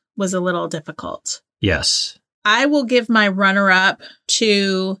movies was a little difficult. Yes. I will give my runner-up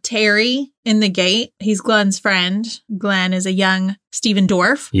to Terry in The Gate. He's Glenn's friend. Glenn is a young Stephen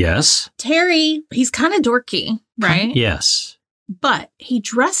Dorff. Yes. Terry, he's kind of dorky, right? Yes. But he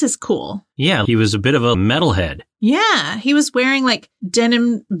dresses cool. Yeah, he was a bit of a metalhead. Yeah, he was wearing like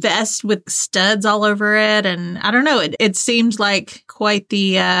denim vest with studs all over it. And I don't know, it seemed like quite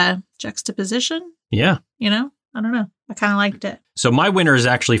the juxtaposition, Yeah. you know? I don't know. I kind of liked it. So my winner is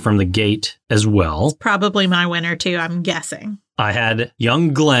actually from The Gate as well. Probably my winner too, I'm guessing. I had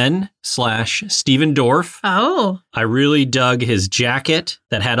young Glenn / Stephen Dorff. Oh, I really dug his jacket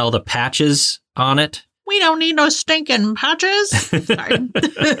that had all the patches on it. we don't need no stinking patches. Sorry.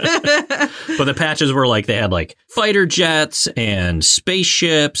 But the patches were like, they had like fighter jets and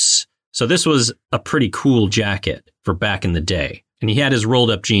spaceships. So this was a pretty cool jacket for back in the day. And he had his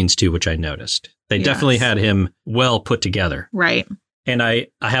rolled up jeans too, which I noticed. They Yes. definitely had him well put together. Right. And I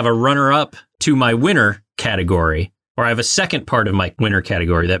have a runner up to my winner category, or I have a second part of my winner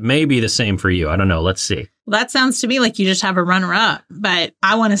category that may be the same for you. I don't know. Let's see. Well, that sounds to me like you just have a runner up, but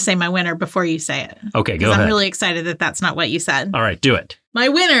I want to say my winner before you say it. Okay, go 'Cause ahead. I'm really excited that that's not what you said. All right, do it. My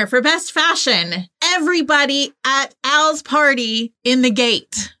winner for best fashion, everybody at Al's party in The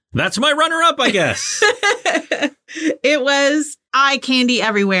Gate. That's my runner up, I guess. It was eye candy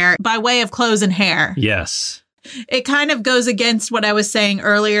everywhere by way of clothes and hair. Yes. It kind of goes against what I was saying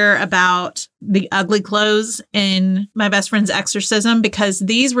earlier about the ugly clothes in My Best Friend's Exorcism, because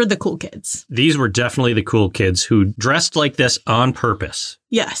these were the cool kids. These were definitely the cool kids who dressed like this on purpose.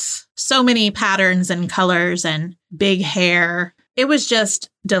 Yes. So many patterns and colors and big hair. It was just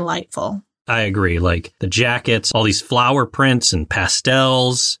delightful. I agree. Like the jackets, all these flower prints and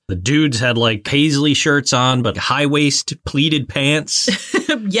pastels. The dudes had like paisley shirts on, but high waist pleated pants.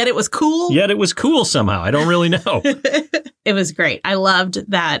 Yet it was cool. Yet it was cool somehow. I don't really know. It was great. I loved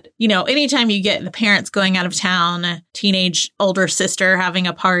that. You know, anytime you get the parents going out of town, a teenage older sister having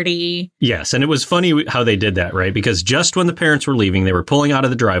a party. Yes. And it was funny how they did that, right? Because just when the parents were leaving, they were pulling out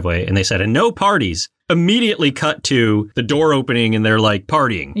of the driveway and they said, and no parties. Immediately cut to the door opening and they're like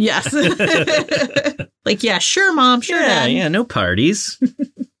partying. Yes. Like, yeah, sure, Mom. Sure, Dad. Yeah, no parties.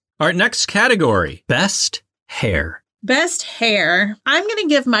 All right, next category. Best hair. Best hair. I'm going to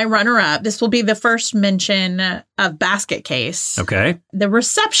give my runner-up. This will be the first mention of Basket Case. Okay. The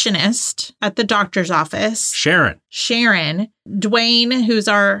receptionist at the doctor's office, Sharon. Sharon. Dwayne, who's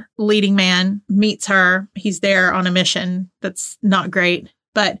our leading man, meets her. He's there on a mission that's not great,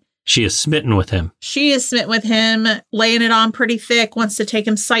 but She is smitten with him. she is smitten with him, laying it on pretty thick, wants to take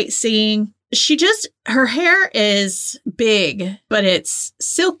him sightseeing. Her hair is big, but it's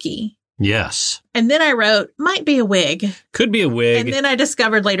silky. Yes. And then I wrote, might be a wig. Could be a wig. And then I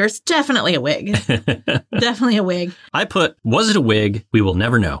discovered later it's definitely a wig. Definitely a wig. I put, was it a wig? We will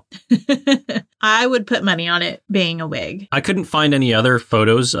never know. I would put money on it being a wig. I couldn't find any other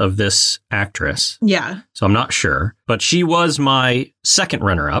photos of this actress, Yeah. so I'm not sure. But she was my second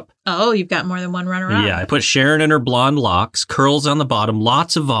runner-up. Oh, you've got more than one runner-up. Yeah, I put Sharon in her blonde locks, curls on the bottom,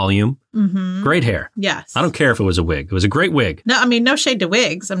 lots of volume, Mm-hmm. great hair. Yes. I don't care if it was a wig. It was a great wig. No, I mean, no shade to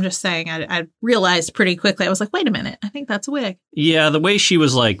wigs. I'm just saying I realized pretty quickly. I was like, wait a minute. I think that's a wig. Yeah, the way she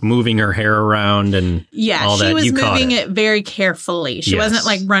was like moving her hair around and Yeah, all she that, was you caught moving it. it very carefully. She Yes. wasn't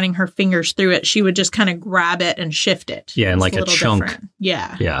like running her fingers through it. She would just kind of grab it and shift it. Yeah, and It's like a little chunk. different.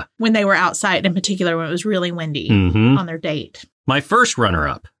 Yeah. Yeah. When they were outside, in particular, when it was really windy hmm on their date. My first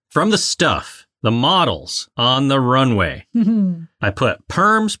runner-up, from the stuff, the models on the runway. I put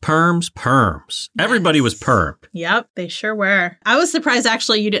perms, perms, perms. Everybody was permed. Yep, they sure were. I was surprised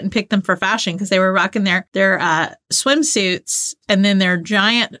actually you didn't pick them for fashion because they were rocking their swimsuits and then their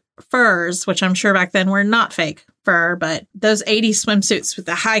giant furs, which I'm sure back then were not fake fur, but those 80s swimsuits with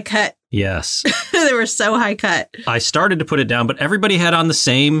the high cut. Yes. They were so high cut. I started to put it down, but everybody had on the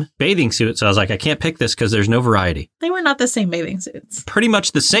same bathing suit. So I was like, I can't pick this because there's no variety. They were not the same bathing suits, Pretty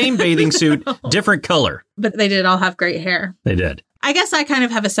much the same bathing suit, different color. but they did all have great hair. They did. I guess I kind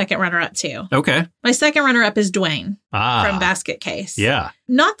of have a second runner up too. Okay. My second runner up is Dwayne Ah. from Basket Case. Yeah.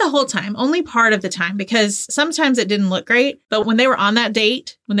 Not the whole time, only part of the time, because sometimes it didn't look great. But when they were on that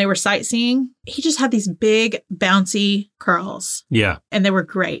date, when they were sightseeing, he just had these big, bouncy curls Yeah. and they were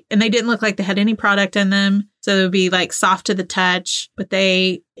great. And they didn't look like they had any product in them. So it would be like soft to the touch, but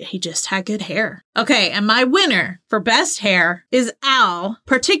he just had good hair. Okay. And my winner for best hair is Al,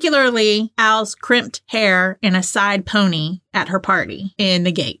 particularly Al's crimped hair in a side pony at her party in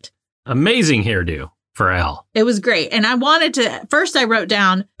the gate. Amazing hairdo for Al. It was great. And I wanted to, first I wrote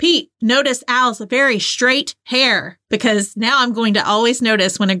down, Pete, notice Al's very straight hair, because now I'm going to always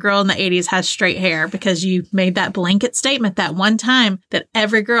notice when a girl in the 80s has straight hair, because you made that blanket statement that one time that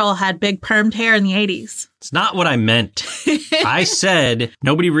every girl had big permed hair in the 80s. It's not what I meant. I said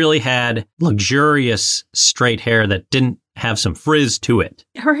nobody really had luxurious straight hair that didn't have some frizz to it.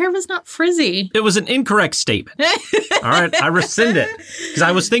 Her hair was not frizzy. It was an incorrect statement. All right, I rescind it. Because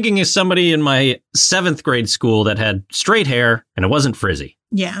I was thinking of somebody in my 7th grade school that had straight hair and it wasn't frizzy.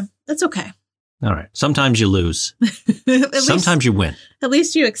 Yeah, that's okay. All right. Sometimes you lose. Sometimes you win. At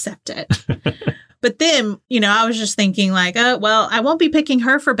least you accept it. But then, I was just thinking like, oh, well, I won't be picking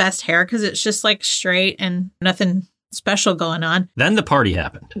her for best hair because it's just like straight and nothing special going on. Then the party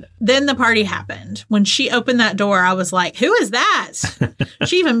happened. Then the party happened. When she opened that door, I was like, who is that?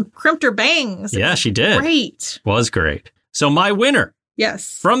 She even crimped her bangs. Yeah, she did. Great. Was great. So my winner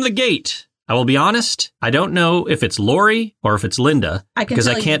Yes. from the gate. I will be honest, I don't know if it's Lori or if it's Linda because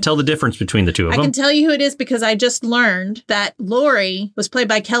I can't tell the difference between the two of I them. can tell you who it is because I just learned that Lori was played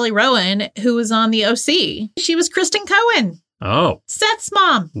by Kelly Rowan, who was on the OC. She was Kristen Cohen, Oh, Seth's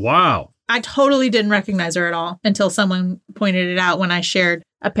mom. wow. I totally didn't recognize her at all until someone pointed it out when I shared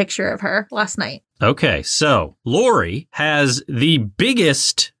a picture of her last night. Okay, so Lori has the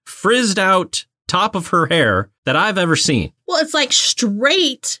biggest frizzed out top of her hair that I've ever seen. Well, it's like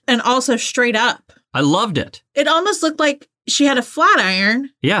straight and also straight up. I loved it. It almost looked like she had a flat iron,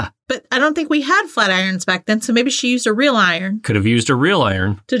 Yeah, but I don't think we had flat irons back then. So maybe she used a real iron could have used a real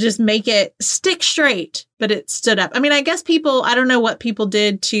iron. to just make it stick straight, but it stood up. I mean, I guess I don't know what people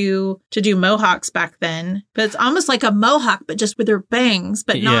did to do mohawks back then, but it's almost like a mohawk, but just with her bangs,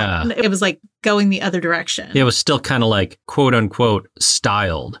 but not, Yeah. it was like going the other direction. It was still kind of like quote unquote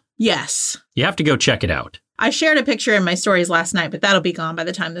styled. Yes. You have to go check it out. I shared a picture in my stories last night, but that'll be gone by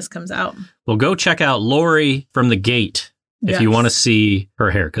the time this comes out. Well, go check out Lori from the gate if you Yes. want to see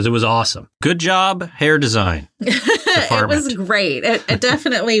her hair because it was awesome. Good job, hair design. It was great. It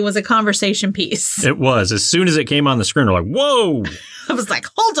definitely was a conversation piece. It was. As soon as it came on the screen, we're like, whoa. I was like,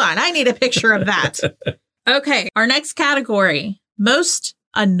 hold on, I need a picture of that. Okay, our next category, most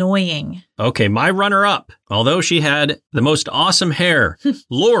annoying. Okay, my runner up, although she had the most awesome hair,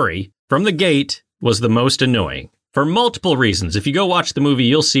 Lori from the gate was the most annoying for multiple reasons. If you go watch the movie,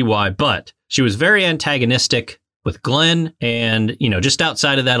 you'll see why. But she was very antagonistic with Glenn and, just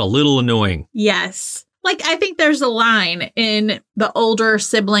outside of that, a little annoying. Yes. Like, I think there's a line in the older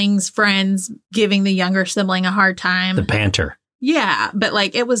siblings, friends giving the younger sibling a hard time. The banter. Yeah, but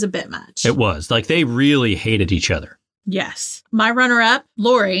like, it was a bit much. It was. Like, they really hated each other. Yes. My runner-up,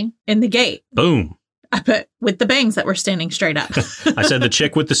 Lori, in the gate. Boom. But with the bangs that were standing straight up. I said the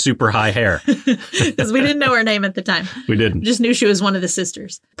chick with the super high hair. Because we didn't know her name at the time. We didn't. Just knew she was one of the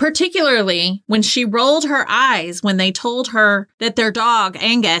sisters. Particularly when she rolled her eyes when they told her that their dog,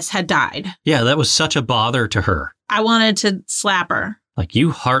 Angus, had died. Yeah, that was such a bother to her. I wanted to slap her. Like,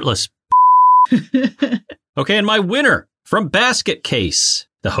 you heartless. Okay, and my winner from Basket Case,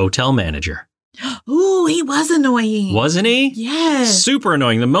 the hotel manager. Ooh, he was annoying. Wasn't he? Yes. Super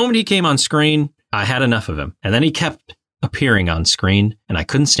annoying. The moment he came on screen, I had enough of him. And then he kept appearing on screen, and I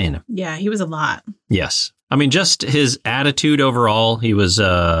couldn't stand him. Yeah, he was a lot. Yes. I mean, just his attitude overall, he was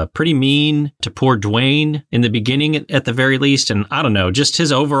pretty mean to poor Dwayne in the beginning, at the very least. And I don't know, just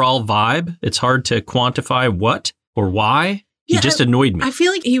his overall vibe. It's hard to quantify what or why. He just annoyed me. I feel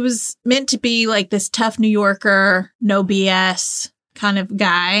like he was meant to be like this tough New Yorker, no BS kind of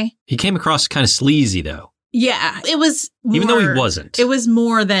guy. He came across kind of sleazy, though. Yeah, it was more, Even though he wasn't. It was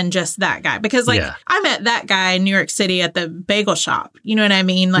more than just that guy. Because, like, Yeah. I met that guy in New York City at the bagel shop. You know what I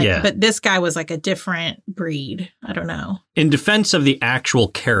mean? Like, Yeah. But this guy was like a different breed. I don't know. In defense of the actual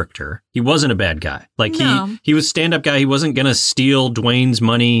character, he wasn't a bad guy. Like, No. he was stand-up guy. He wasn't going to steal Dwayne's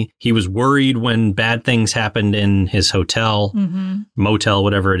money. He was worried when bad things happened in his hotel, motel,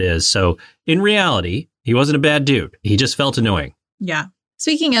 whatever it is. So, in reality, he wasn't a bad dude. He just felt annoying. Yeah.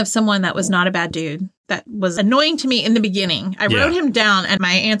 Speaking of someone that was not a bad dude, that was annoying to me in the beginning, I wrote him down and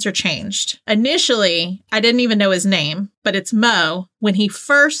my answer changed. Initially, I didn't even know his name, but it's Mo. When he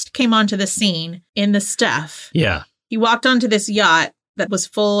first came onto the scene in the stuff, Yeah. he walked onto this yacht that was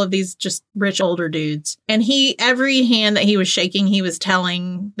full of these just rich older dudes. And every hand that he was shaking, he was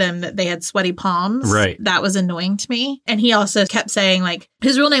telling them that they had sweaty palms. Right. That was annoying to me. And he also kept saying, like,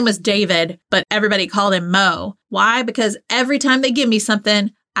 his real name was David, but everybody called him Mo. Why? Because every time they give me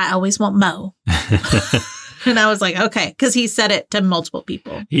something, I always want Mo. And I was like, okay, because he said it to multiple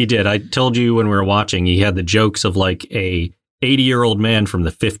people. He did. I told you when we were watching, he had the jokes of like a 80-year-old man from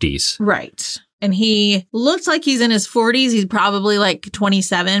the 50s. Right. And he looked like he's in his 40s. He's probably like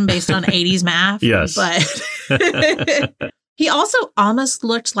 27 based on 80s math. Yes. But he also almost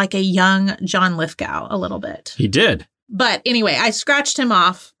looked like a young John Lithgow a little bit. He did. But anyway, I scratched him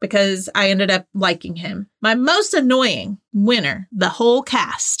off because I ended up liking him. My most annoying winner, the whole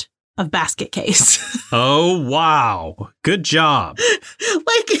cast of Basket Case. Oh, wow. Good job.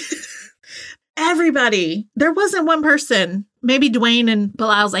 Like, everybody. There wasn't one person. Maybe Dwayne and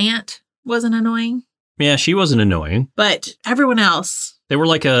Bilal's aunt wasn't annoying, Yeah, she wasn't annoying. but everyone else, They were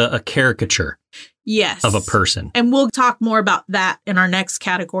like a caricature yes. of a person. And we'll talk more about that in our next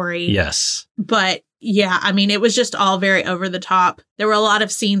category. Yes. But yeah, I mean, it was just all very over the top. There were a lot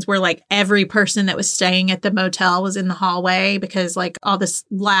of scenes where like every person that was staying at the motel was in the hallway because like all this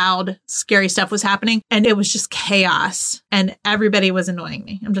loud, scary stuff was happening. And it was just chaos. And everybody was annoying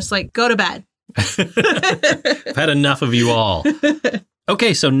me. I'm just like, go to bed. I've had enough of you all.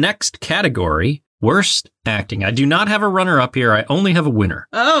 Okay, so next category, worst acting. I do not have a runner up here. I only have a winner.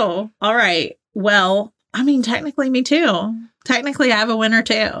 Oh, all right. Well, I mean, technically me too. Technically, I have a winner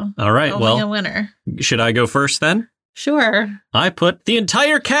too. All right, Only a well, winner. should I go first then? Sure. I put the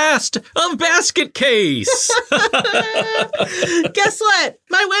entire cast of Basket Case. Guess what?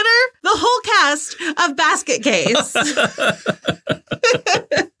 My winner? The whole cast of Basket Case.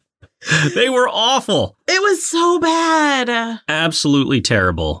 They were awful. It was so bad. Absolutely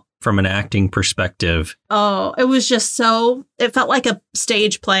terrible from an acting perspective. Oh, it was just so, it felt like a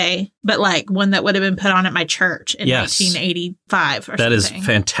stage play, but like one that would have been put on at my church in Yes. 1985 or That is something.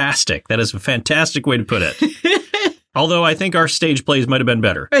 fantastic. That is a fantastic way to put it. Although I think our stage plays might have been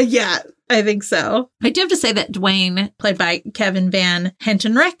better. Yeah, I think so. I do have to say that Dwayne, played by Kevin Van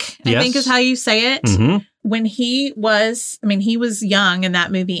Hentenryck, I Yes. think is how you say it. hmm When he was young in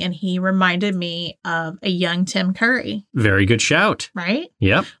that movie, and he reminded me of a young Tim Curry, Very good shout. right?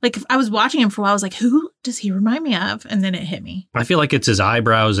 Yep. Like, I was watching him for a while. I was like, who does he remind me of? And then it hit me. I feel like it's his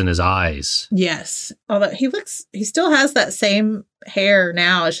eyebrows and his eyes. Yes. Although he still has that same hair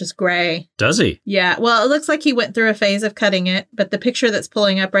now. It's just gray. Does he? Yeah. Well, it looks like he went through a phase of cutting it, but the picture that's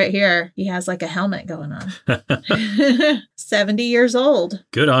pulling up right here, he has like a helmet going on. 70 years old.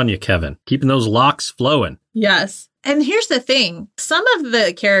 Good on you, Kevin. Keeping those locks flowing. Yes. And here's the thing. Some of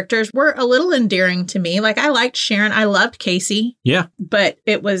the characters were a little endearing to me. Like, I liked Sharon. I loved Casey. Yeah. But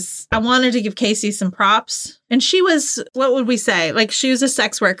I wanted to give Casey some props. And she was, what would we say? Like, she was a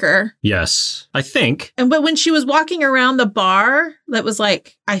sex worker. Yes. I think. But when she was walking around the bar, that was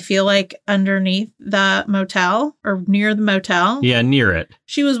like, I feel like underneath the motel or near the motel. Yeah, near it.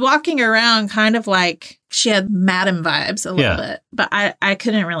 She was walking around kind of like she had Madam vibes a little bit, but I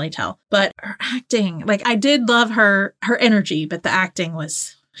couldn't really tell. But her acting, like, I did love her energy, but the acting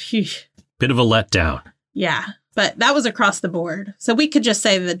was, phew. Bit of a letdown. Yeah. But that was across the board. So we could just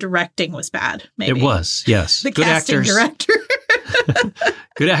say the directing was bad, maybe. It was, yes. The Good casting actors. director.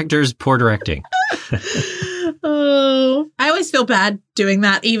 Good actors, poor directing. Oh, I always feel bad doing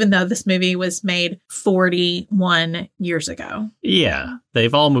that, even though this movie was made 41 years ago. Yeah,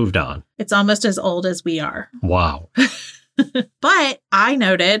 they've all moved on. It's almost as old as we are. Wow. But I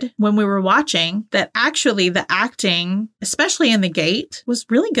noted when we were watching that actually the acting, especially in The Gate, was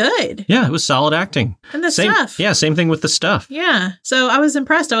really good. Yeah, it was solid acting. And the Same, stuff. Yeah, same thing with the stuff. Yeah. So I was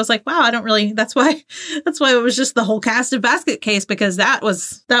impressed. I was like, wow, I don't really, that's why it was just the whole cast of Basket Case, because that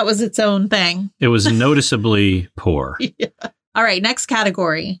was its own thing. It was noticeably poor. Yeah. All right. Next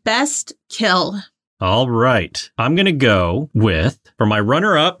category, best kill. All right. I'm going to go with, for my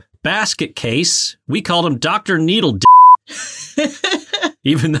runner-up, Basket Case, we called him Dr. Needle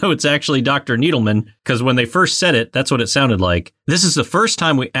even though it's actually Dr. Needleman, because when they first said it, that's what it sounded like. This is the first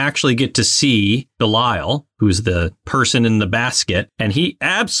time we actually get to see Belial, who's the person in the basket, and he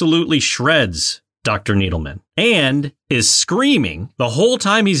absolutely shreds Dr. Needleman and is screaming the whole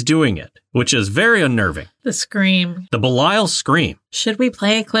time he's doing it, which is very unnerving. The scream. The Belial scream. Should we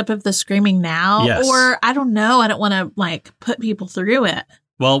play a clip of the screaming now? Yes. Or I don't know. I don't want to put people through it.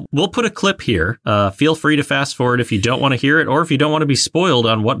 Well, we'll put a clip here. Feel free to fast forward if you don't want to hear it or if you don't want to be spoiled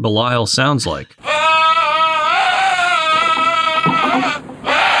on what Belial sounds like.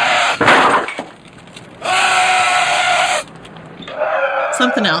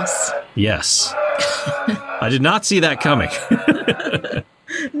 Something else. Yes. I did not see that coming.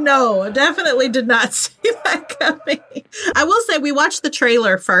 No, definitely did not see that coming. I will say we watched the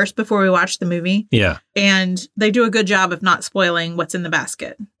trailer first before we watched the movie. Yeah, And they do a good job of not spoiling what's in the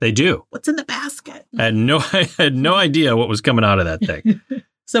basket. they do. What's in the basket? I had no idea what was coming out of that thing.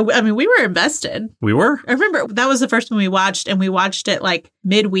 So, I mean, we were invested. We were? I remember that was the first one we watched, and we watched it like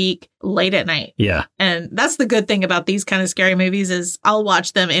midweek, late at night. Yeah. And that's the good thing about these kind of scary movies is I'll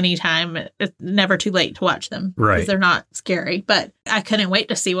watch them anytime. It's never too late to watch them. Right. Because they're not scary. But I couldn't wait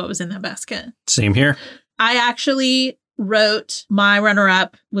to see what was in that basket. Same here. I actually wrote my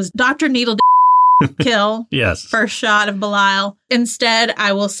runner-up was Dr. Needle kill. Yes. First shot of Belial. Instead,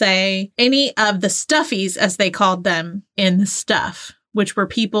 I will say any of the stuffies, as they called them, in the stuff, which were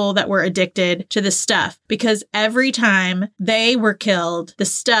people that were addicted to the stuff, because every time they were killed, the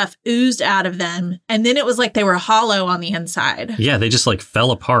stuff oozed out of them. And then it was like they were hollow on the inside. Yeah, they just like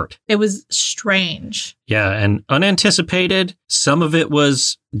fell apart. It was strange. Yeah, and unanticipated. Some of it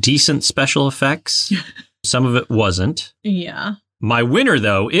was decent special effects. Some of it wasn't. Yeah. My winner,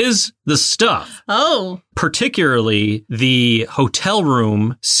 though, is the stuff. Oh, Particularly the hotel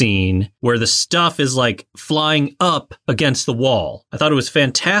room scene where the stuff is like flying up against the wall. I thought it was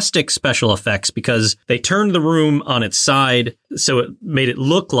fantastic special effects because they turned the room on its side. So it made it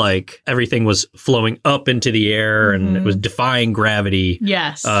look like everything was flowing up into the air and it was defying gravity.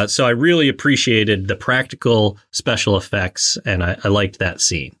 yes. So I really appreciated the practical special effects and I liked that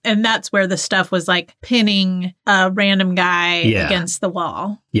scene. And that's where the stuff was like pinning a random guy Yeah. against the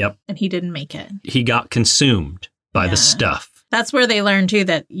wall. Yep. And he didn't make it. He got consumed by Yeah. the stuff. That's where they learned too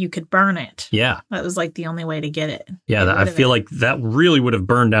that you could burn it. Yeah. That was like the only way to get it. Yeah. Get I rid of feel it. like that really would have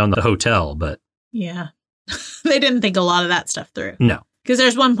burned down the hotel, but Yeah. They didn't think a lot of that stuff through. no. Because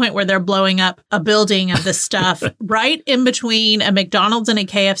there's one point where they're blowing up a building of this stuff right in between a McDonald's and a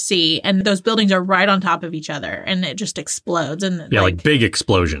KFC. And those buildings are right on top of each other. And it just explodes. And Yeah, like big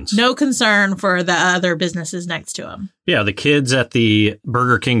explosions. no concern for the other businesses next to them. Yeah, the kids at the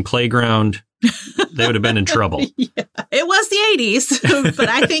Burger King playground, they would have been in trouble. Yeah. It was the 80s, but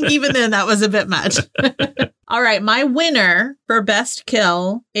I think even then that was a bit much. All right. My winner for best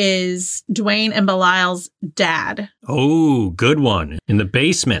kill is Dwayne and Belial's dad Oh, good one. In the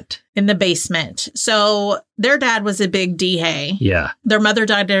basement. in the basement. So their dad was a big D-hay. Yeah. Their mother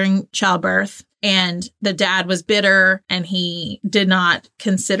died during childbirth. And the dad was bitter and he did not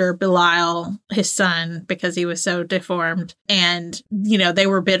consider Belial his son because he was so deformed. And, you know, they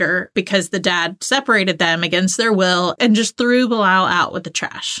were bitter because the dad separated them against their will and just threw Belial out with the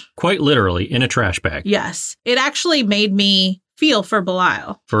trash. Quite literally in a trash bag. Yes. It actually made me feel for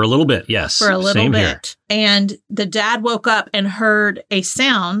Belial For a little bit, yes. for a little Same bit. here. And the dad woke up and heard a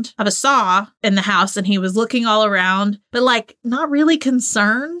sound of a saw in the house and he was looking all around, but like not really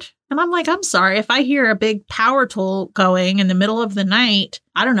concerned. And I'm like, I'm sorry, if I hear a big power tool going in the middle of the night,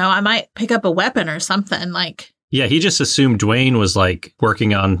 I don't know, I might pick up a weapon or something. Like, Yeah, he just assumed Dwayne was like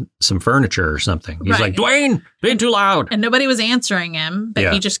working on some furniture or something. He's Right. like, Dwayne, being too loud. and nobody was answering him, but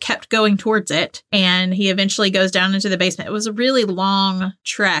Yeah. he just kept going towards it. And he eventually goes down into the basement. It was a really long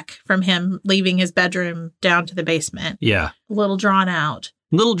trek from him leaving his bedroom down to the basement. Yeah. A little drawn out.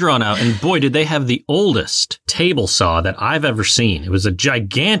 Little drawn out. And boy, did they have the oldest table saw that I've ever seen. It was a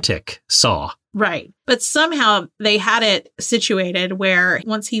gigantic saw. Right. But somehow they had it situated where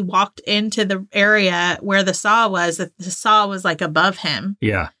once he walked into the area where the saw was, that the saw was like above him.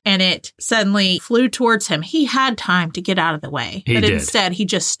 Yeah. And it suddenly flew towards him. He had time to get out of the way. He but did. instead, he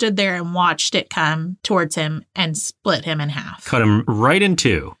just stood there and watched it come towards him and split him in half. Cut him right in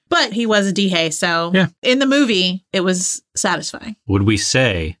two. But he was a Dihei, so Yeah. in the movie, it was satisfying. Would we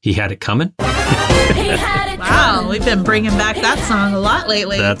say he had it coming? He had it Wow, coming. we've been bringing back that song a lot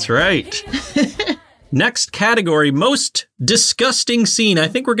lately. That's right. Next category, most disgusting scene. I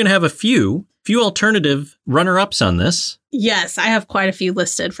think we're going to have a few alternative runner-ups on this. Yes, I have quite a few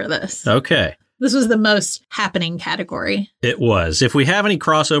listed for this. Okay. This was the most happening category. It was. If we have any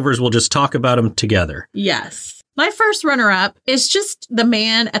crossovers, we'll just talk about them together. Yes. My first runner-up is just the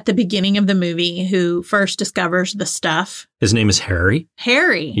man at the beginning of the movie who first discovers the stuff. His name is Harry.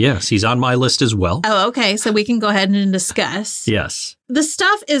 Harry. Yes, he's on my list as well. Oh, okay. So we can go ahead and discuss. Yes. The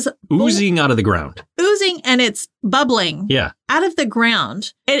stuff is Oozing out of the ground. oozing and it's bubbling Yeah. out of the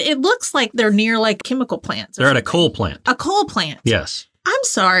ground. It looks like they're near like chemical plants. or They're at a something. coal plant. A coal plant. Yes. I'm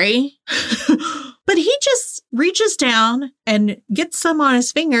sorry. But he just reaches down and gets some on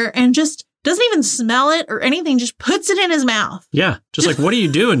his finger and just doesn't even smell it or anything, just puts it in his mouth. Yeah. Just like, what are you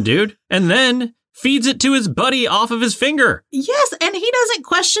doing, dude? And then feeds it to his buddy off of his finger. Yes, and he doesn't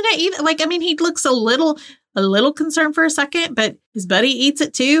question it either. Like, I mean, he looks a little concerned for a second, but his buddy eats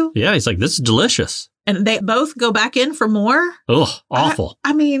it too. Yeah. He's like, this is delicious. And they both go back in for more. Ugh, awful.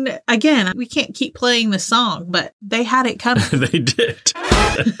 I mean, again, we can't keep playing the song, but they had it coming. They did.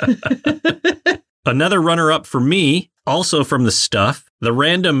 Another runner-up for me, also from the stuff, the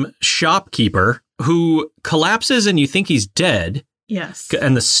random shopkeeper who collapses and you think he's dead, Yes.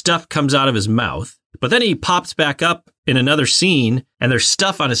 and the stuff comes out of his mouth. But then he pops back up in another scene, and there's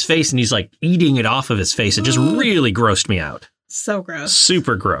stuff on his face, and he's like eating it off of his face. It just really grossed me out. So gross.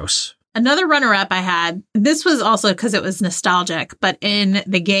 Super gross. Another runner-up I had, this was also because it was nostalgic, but in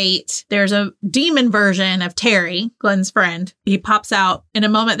The Gate, there's a demon version of Terry, Glenn's friend. He pops out in a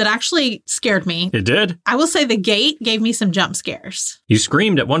moment that actually scared me. It did? I will say The Gate gave me some jump scares. You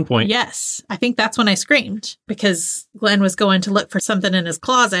screamed at one point. Yes, I think that's when I screamed because Glenn was going to look for something in his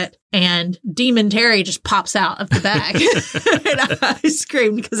closet and Demon Terry just pops out of the bag. And I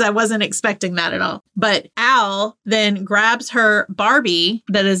screamed because I wasn't expecting that at all. But Al then grabs her Barbie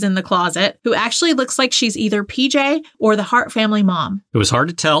that is in the closet, who actually looks like she's either PJ or the Hart family mom. It was hard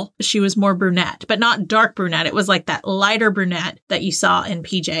to tell. She was more brunette, but not dark brunette. It was like that lighter brunette that you saw in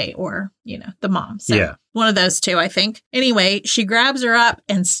PJ or, you know, the mom. So Yeah. one of those two, I think. Anyway, she grabs her up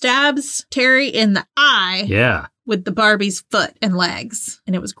and stabs Terry in the eye Yeah. with the Barbie's foot and legs.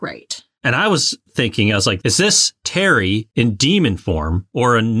 And it was great. And I was thinking, I was like, is this Terry in demon form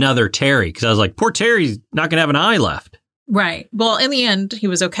or another Terry? Because I was like, poor Terry's not going to have an eye left. Right. Well, in the end, he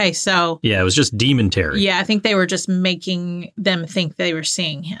was okay. So, Yeah, it was just demon Terry. yeah, I think they were just making them think they were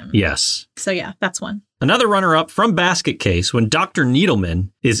seeing him. Yes. So, yeah, that's one. Another runner-up from Basket Case when Dr.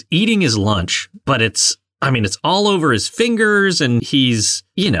 Needleman is eating his lunch, but it's all over his fingers and he's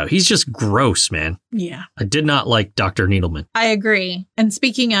just gross, man. Yeah, I did not like Dr. Needleman. I agree. And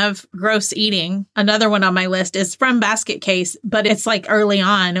speaking of gross eating, another one on my list is from Basket Case, but it's like early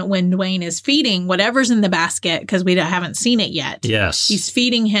on when Dwayne is feeding whatever's in the basket because we haven't seen it yet. Yes. He's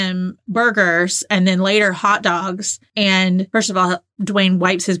feeding him burgers and then later hot dogs. And first of all, Dwayne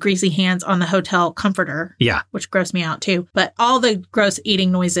wipes his greasy hands on the hotel comforter, Yeah. which grossed me out too. But all the gross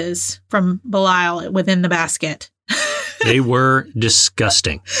eating noises from Belial within the basket. They were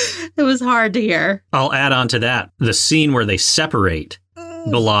disgusting. It was hard to hear. I'll add on to that the scene where they separate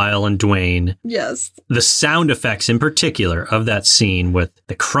Belial and Dwayne. Yes. The sound effects in particular of that scene with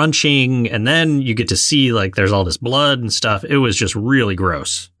the crunching, and then you get to see like there's all this blood and stuff. It was just really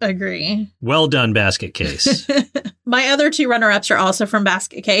gross. Agree. Well done, Basket Case. My other two runner-ups are also from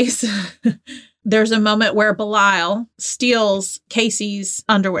Basket Case. There's a moment where Belial steals Casey's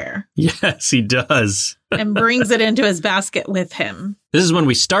underwear Yes, he does. and brings it into his basket with him. This is when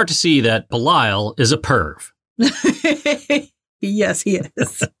we start to see that Belial is a perv. Yes, he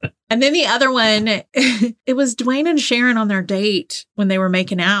is. And then the other one, it was Dwayne and Sharon on their date when they were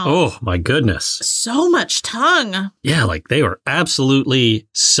making out. Oh, my goodness. So much tongue. Yeah, like they were absolutely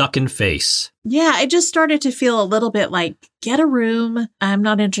sucking face. Yeah, it just started to feel a little bit like, get a room. I'm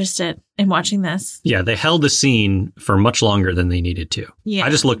not interested in watching this. Yeah, they held the scene for much longer than they needed to. Yeah. I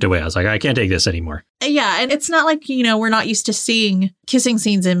just looked away. I was like, I can't take this anymore. Yeah, and it's not like, we're not used to seeing kissing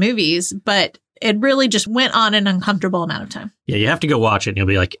scenes in movies, but it really just went on an uncomfortable amount of time. Yeah, you have to go watch it and you'll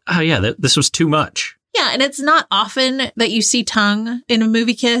be like, oh, yeah, this was too much. Yeah, and it's not often that you see tongue in a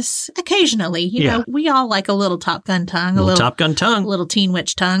movie kiss. Occasionally, you know, we all like a little Top Gun tongue, A little Top Gun tongue. a little Teen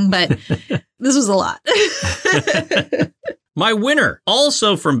Witch tongue, but this was a lot. My winner,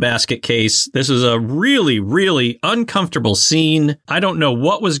 also from Basket Case. This is a really, really uncomfortable scene. I don't know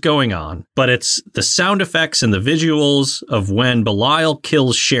what was going on, but it's the sound effects and the visuals of when Belial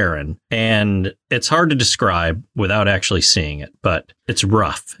kills Sharon. And it's hard to describe without actually seeing it, but it's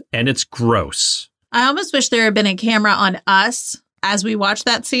rough and it's gross. I almost wish there had been a camera on us as we watch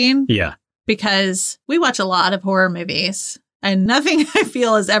that scene, Yeah. because we watch a lot of horror movies and nothing I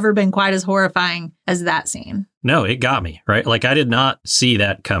feel has ever been quite as horrifying as that scene. No, it got me, right? Like I did not see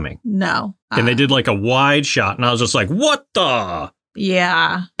that coming. No. And they did like a wide shot and I was just like, what the?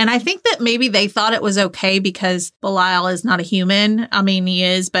 Yeah. And I think that maybe they thought it was okay because Belial is not a human. I mean, he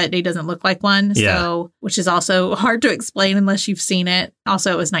is, but he doesn't look like one. Yeah. So, which is also hard to explain unless you've seen it. Also,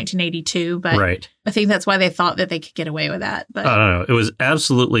 it was 1982, but Right. I think that's why they thought that they could get away with that. But I don't know. It was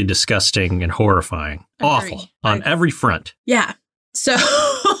absolutely disgusting and horrifying. Agree. Awful on every front. yeah. So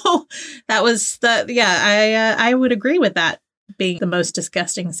that was I would agree with that being the most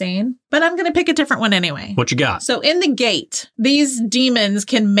disgusting scene, but I'm going to pick a different one anyway. What you got? So in the gate, these demons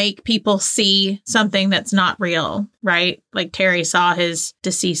can make people see something that's not real, right? Like Terry saw his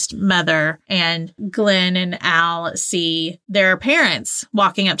deceased mother and Glenn and Al see their parents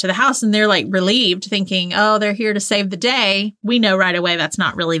walking up to the house and they're like relieved thinking, oh, they're here to save the day. We know right away that's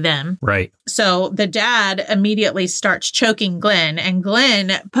not really them. Right. So the dad immediately starts choking Glenn and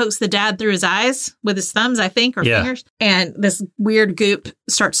Glenn pokes the dad through his eyes with his thumbs, I think, or fingers. And this weird goop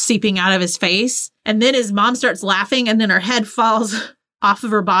starts seeping out of his face. And then his mom starts laughing and then her head falls off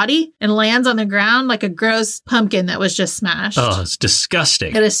of her body and lands on the ground like a gross pumpkin that was just smashed. Oh, it's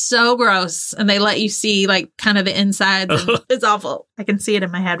disgusting. It is so gross. And they let you see like kind of the insides. And it's awful. I can see it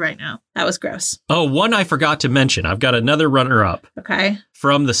in my head right now. That was gross. Oh, one I forgot to mention. I've got another runner-up Okay.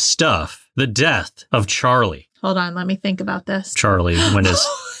 from The Stuff. The death of Charlie. Hold on. Let me think about this. Charlie, when his...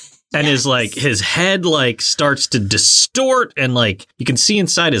 And his head like starts to distort and like you can see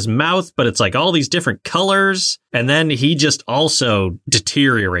inside his mouth, but it's like all these different colors. And then he just also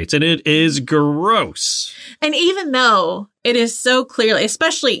deteriorates and it is gross. And even though it is so clearly,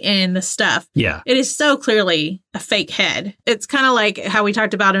 especially in The Stuff, Yeah. it is so clearly a fake head. It's kind of like how we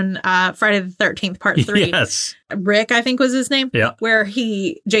talked about in Friday the 13th, part 3. Yes. Rick, I think was his name. Yeah. Where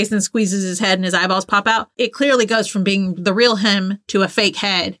Jason squeezes his head and his eyeballs pop out. It clearly goes from being the real him to a fake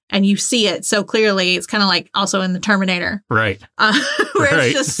head. And you see it so clearly. It's kind of like also in the Terminator. Right. Where Right.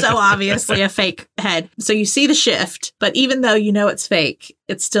 it's just so obviously a fake head. So you see the shift, but even though you know it's fake,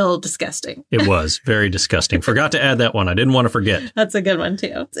 it's still disgusting. It was very disgusting. Forgot to add that one. I didn't want to forget. That's a good one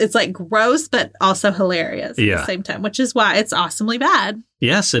too. It's like gross, but also hilarious at the same time, which is why it's awesomely bad.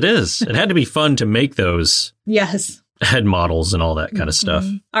 Yes, it is. It had to be fun to make those Yes. head models and all that kind of stuff.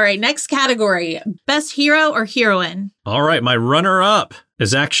 All right. Next category, best hero or heroine? All right. My runner up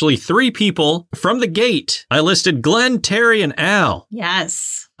is actually 3 people from the gate. I listed Glenn, Terry, and Al.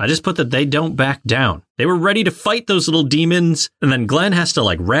 Yes. I just put that they don't back down. They were ready to fight those little demons. And then Glenn has to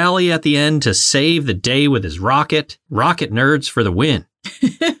like rally at the end to save the day with his rocket. Rocket nerds for the win.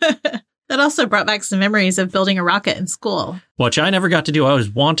 That also brought back some memories of building a rocket in school. Which I never got to do. I always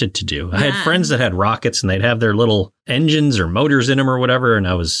wanted to do. I Yeah. had friends that had rockets and they'd have their little engines or motors in them or whatever. And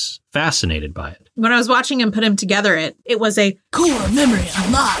I was fascinated by it. When I was watching him put him together, it was a core memory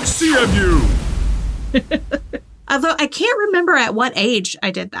unlocked. CMU. Although I can't remember at what age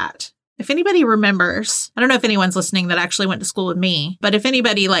I did that. If anybody remembers, I don't know if anyone's listening that actually went to school with me, but if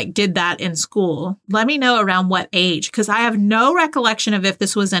anybody like did that in school, let me know around what age, because I have no recollection of if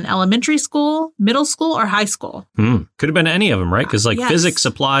this was in elementary school, middle school, or high school. Could have been any of them, right? Because like Yes. physics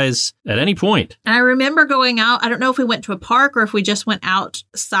applies at any point. And I remember going out, I don't know if we went to a park or if we just went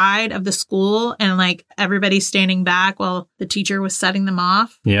outside of the school and like everybody's standing back while the teacher was setting them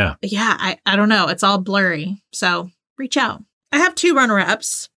off. Yeah. Yeah, I don't know. It's all blurry. So reach out. I have 2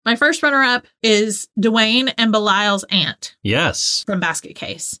 runner-ups. My first runner-up is Dwayne and Belial's aunt Yes. from Basket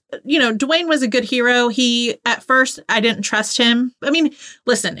Case. You know, Dwayne was a good hero. At first, I didn't trust him. I mean,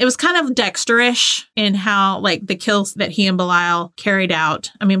 listen, it was kind of Dexter-ish in how, like, the kills that he and Belial carried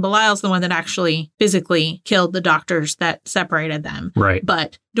out. I mean, Belial's the one that actually physically killed the doctors that separated them. Right.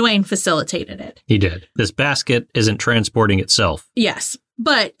 But Dwayne facilitated it. He did. This basket isn't transporting itself. Yes.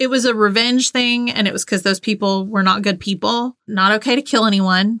 But it was a revenge thing, and it was because those people were not good people. Not okay to kill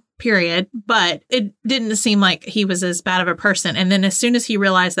anyone, period. But it didn't seem like he was as bad of a person. And then as soon as he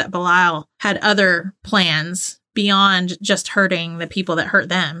realized that Belial had other plans beyond just hurting the people that hurt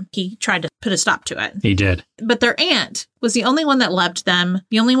them. He tried to put a stop to it. He did. But their aunt was the only one that loved them,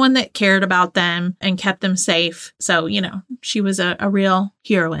 the only one that cared about them and kept them safe. So, she was a real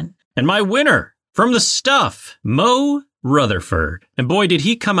heroine. And my winner from the stuff, Mo Rutherford. And boy, did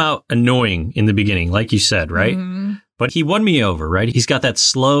he come out annoying in the beginning, like you said, right? Mm-hmm. But he won me over, right? He's got that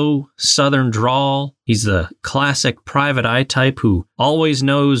slow Southern drawl. He's the classic private eye type who always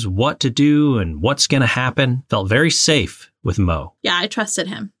knows what to do and what's going to happen. Felt very safe with Mo. Yeah, I trusted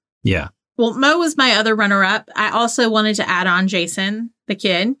him. Yeah. Well, Mo was my other runner-up. I also wanted to add on Jason, the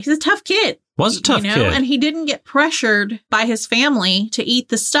kid. He's a tough kid. Was a tough kid. And he didn't get pressured by his family to eat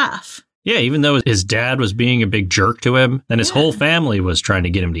the stuff. Yeah, even though his dad was being a big jerk to him, then his whole family was trying to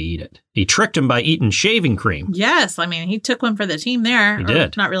get him to eat it. He tricked him by eating shaving cream. Yes. I mean, he took one for the team there. He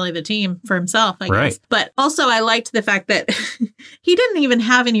did. Not really the team, for himself, I Right. guess. But also, I liked the fact that he didn't even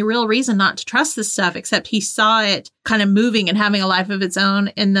have any real reason not to trust this stuff, except he saw it kind of moving and having a life of its own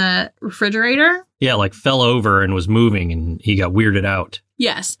in the refrigerator. Yeah, like fell over and was moving and he got weirded out.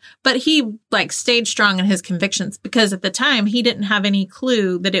 Yes. But he stayed strong in his convictions because at the time he didn't have any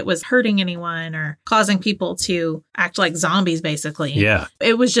clue that it was hurting anyone or causing people to act like zombies, basically. Yeah.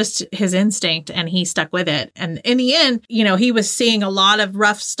 It was just his instinct and he stuck with it. And in the end, he was seeing a lot of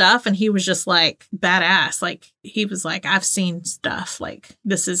rough stuff and he was just badass. He was I've seen stuff.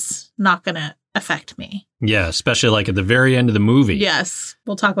 This is not going to affect me. Yeah, especially at the very end of the movie. Yes.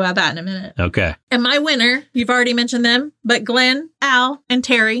 We'll talk about that in a minute. Okay. And my winner, you've already mentioned them, but Glenn, Al, and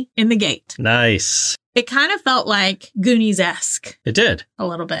Terry in The Gate. Nice. It kind of felt like Goonies-esque It did. a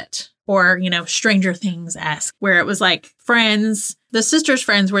little bit. Or, Stranger Things-esque, where it was friends. The sisters'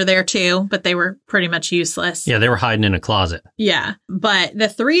 friends were there too, but they were pretty much useless. Yeah, they were hiding in a closet. Yeah. But the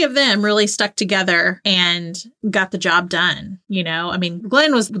three of them really stuck together and got the job done.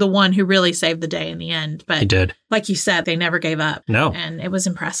 Glenn was the one who really saved the day in the end. But He did. like you said, they never gave up. No. And it was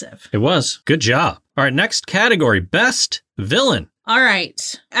impressive. It was. Good job. All right, next category, best villain. All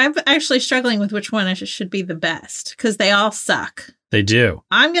right. I'm actually struggling with which one should be the best because they all suck. They do.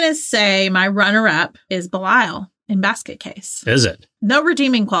 I'm going to say my runner-up is Belial in Basket Case. Is it? No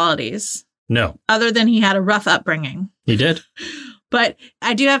redeeming qualities No. other than he had a rough upbringing. He did? But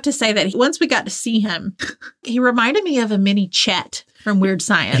I do have to say that once we got to see him, he reminded me of a mini Chet from Weird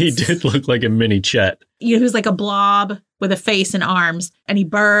Science. He did look like a mini Chet. He was like a blob with a face and arms, and he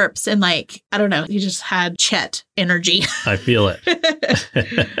burps and I don't know, he just had Chet energy. I feel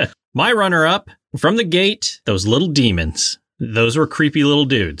it. My runner-up, from The Gate, those little demons. Those were creepy little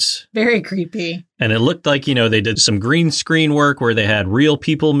dudes. Very creepy. And it looked like, they did some green screen work where they had real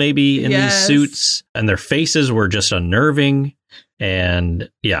people maybe in these suits and their faces were just unnerving.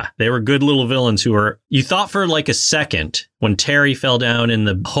 And yeah, they were good little villains you thought for a second when Terry fell down in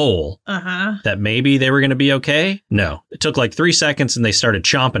the hole that maybe they were going to be okay. No, it took 3 seconds and they started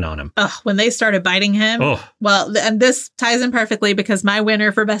chomping on him. Oh, when they started biting him. Oh. Well, and this ties in perfectly because my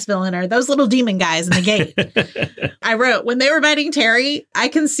winner for best villain are those little demon guys in The Gate. I wrote, when they were biting Terry, I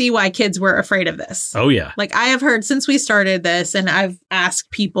can see why kids were afraid of this. Oh, yeah. I have heard since we started this and I've asked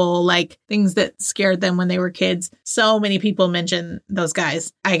people things that scared them when they were kids. So many people mention those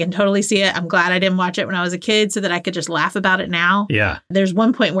guys. I can totally see it. I'm glad I didn't watch it when I was a kid so that I could just laugh about it now. Yeah. There's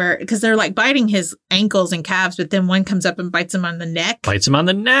one point where, because they're biting his ankles and calves, but then one comes up and bites him on the neck. Bites him on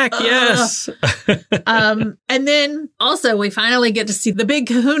the neck. Yes. And then also we finally get to see the big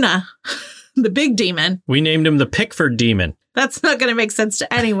kahuna, the big demon. We named him the Pickford Demon. That's not going to make sense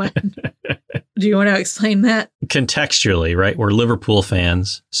to anyone. Do you want to explain that? Contextually, right? We're Liverpool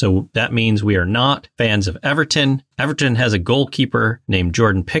fans. So that means we are not fans of Everton. Everton has a goalkeeper named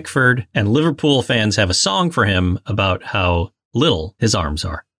Jordan Pickford, and Liverpool fans have a song for him about how little his arms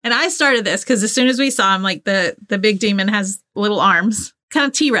are. And I started this because as soon as we saw him, the big demon has little arms, kind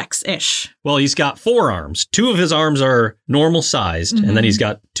of T-Rex-ish. Well, he's got 4 arms. 2 of his arms are normal sized, and then he's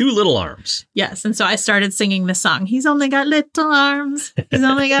got 2 little arms. Yes. And so I started singing the song. He's only got little arms. He's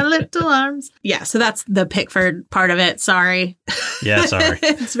only got little arms. Yeah. So that's the Pickford part of it. Sorry. Yeah, sorry.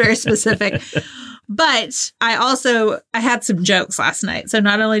 It's very specific. But I had some jokes last night. So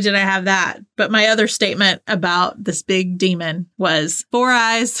not only did I have that, but my other statement about this big demon was 4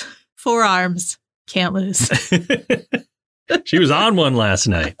 eyes, 4 arms, can't lose. She was on one last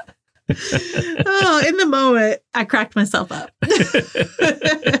night. Oh, in the moment, I cracked myself up.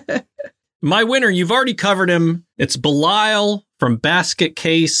 My winner, you've already covered him. It's Belial from Basket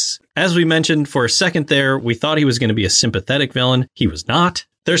Case. As we mentioned for a second there, we thought he was going to be a sympathetic villain. He was not.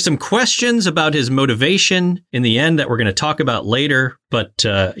 There's some questions about his motivation in the end that we're going to talk about later. But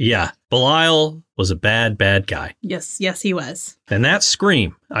yeah, Belial was a bad, bad guy. Yes, he was. And that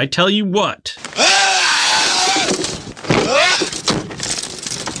scream, I tell you what.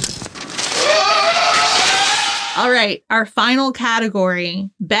 All right, our final category,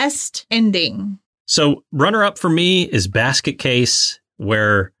 best ending. So runner-up for me is Basket Case,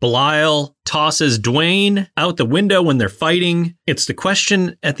 where Belial tosses Dwayne out the window when they're fighting. It's the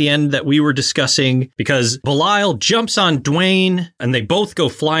question at the end that we were discussing because Belial jumps on Dwayne and they both go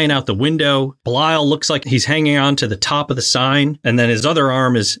flying out the window. Belial looks like he's hanging on to the top of the sign and then his other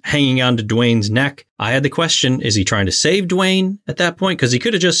arm is hanging on to Dwayne's neck. I had the question, is he trying to save Dwayne at that point? Because he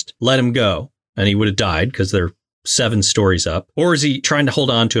could have just let him go and he would have died because they're 7 stories up. Or is he trying to hold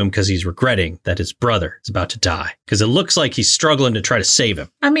on to him because he's regretting that his brother is about to die? Because it looks like he's struggling to try to save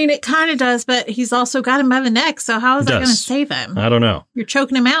him. I mean, it kind of does, but he's also got him by the neck. So how is that going to save him? I don't know. You're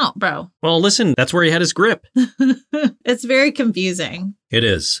choking him out, bro. Well, listen, that's where he had his grip. It's very confusing. It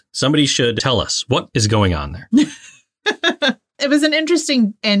is. Somebody should tell us what is going on there. It was an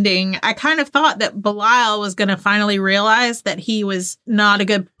interesting ending. I kind of thought that Belial was going to finally realize that he was not a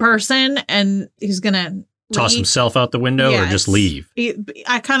good person and he's going to toss himself out the window or just leave.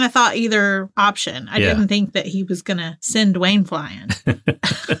 I kind of thought either option. I didn't think that he was going to send Dwayne flying.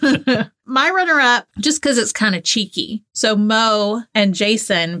 My runner-up, just because it's kind of cheeky. So Mo and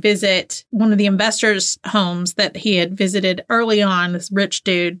Jason visit one of the investors' homes that he had visited early on, this rich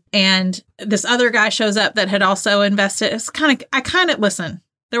dude. And this other guy shows up that had also invested. Listen,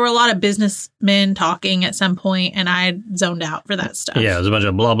 there were a lot of businessmen talking at some point, and I zoned out for that stuff. Yeah, it was a bunch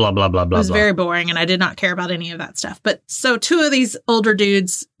of blah, blah, blah, blah, blah. It was very boring, and I did not care about any of that stuff. But so 2 of these older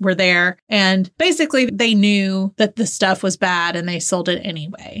dudes were there, and basically they knew that the stuff was bad, and they sold it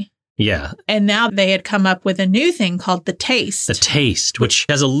anyway. Yeah. And now they had come up with a new thing called The Taste. The Taste, which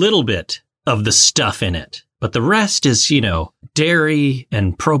has a little bit of the stuff in it. But the rest is, dairy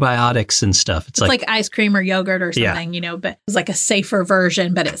and probiotics and stuff. It's like ice cream or yogurt or something, but it's like a safer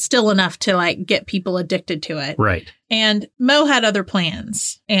version, but it's still enough to get people addicted to it. Right. And Mo had other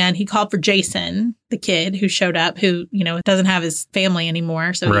plans and he called for Jason, the kid who showed up, who, doesn't have his family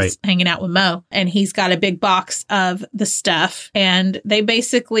anymore. So he's hanging out with Mo and he's got a big box of the stuff and they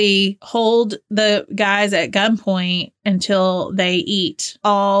basically hold the guys at gunpoint until they eat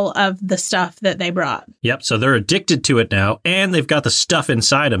all of the stuff that they brought. Yep. So they're addicted to it now and they've got the stuff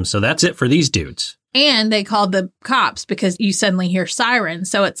inside them. So that's it for these dudes. And they called the cops because you suddenly hear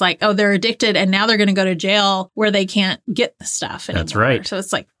sirens. So it's like, oh, they're addicted and now they're going to go to jail where they can't get the stuff anymore. That's right. So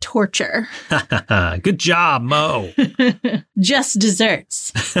it's like torture. Good job, Mo. Just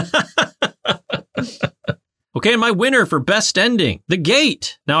desserts. Okay, my winner for best ending, The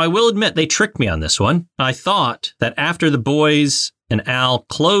Gate. Now, I will admit they tricked me on this one. I thought that after the boys and Al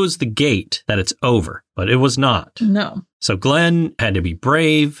closed the gate that it's over, but it was not. No. So Glenn had to be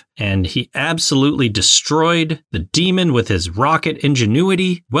brave, and he absolutely destroyed the demon with his rocket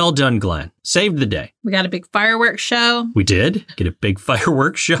ingenuity. Well done, Glenn. Saved the day. We got a big fireworks show. We did get a big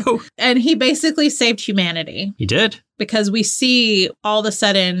fireworks show. And he basically saved humanity. He did. Because we see all of a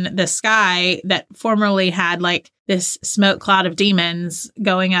sudden the sky that formerly had this smoke cloud of demons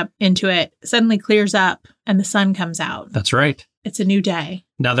going up into it suddenly clears up and the sun comes out. That's right. It's a new day.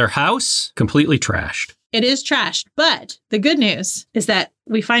 Now their house, completely trashed. It is trashed, but the good news is that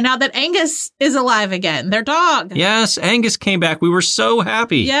we find out that Angus is alive again, their dog. Yes, Angus came back. We were so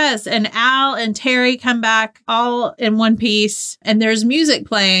happy. Yes, and Al and Terry come back all in one piece, and there's music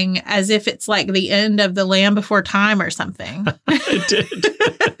playing as if it's like the end of The Land Before Time or something. It did.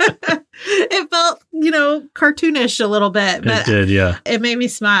 It felt, cartoonish a little bit, but it did, yeah. It made me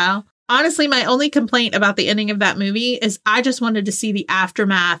smile. Honestly, my only complaint about the ending of that movie is I just wanted to see the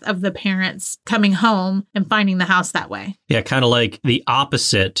aftermath of the parents coming home and finding the house that way. Yeah, kind of like the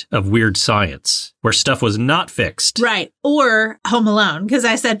opposite of Weird Science, where stuff was not fixed. Right. Or Home Alone. Because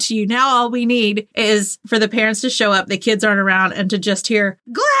I said to you, now all we need is for the parents to show up, the kids aren't around, and to just hear,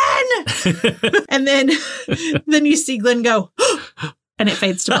 Glenn! And then you see Glenn go, and it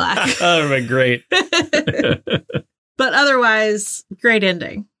fades to black. Oh, my great. But otherwise, great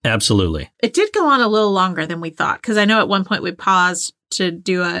ending. Absolutely. It did go on a little longer than we thought, because I know at one point we paused to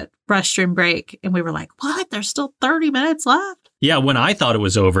do a restroom break, and we were like, what? There's still 30 minutes left? Yeah, when I thought it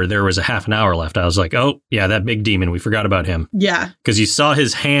was over, there was a half an hour left. I was like, oh, yeah, that big demon. We forgot about him. Yeah. Because you saw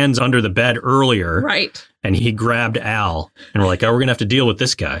his hands under the bed earlier. Right. And he grabbed Al, and we're like, oh, we're going to have to deal with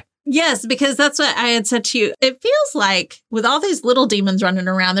this guy. Yes, because that's what I had said to you. It feels like with all these little demons running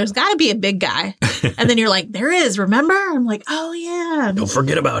around, there's got to be a big guy. And then you're like, there is, remember? I'm like, oh, yeah. Don't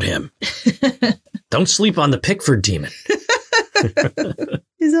forget about him. Don't sleep on the Pickford demon.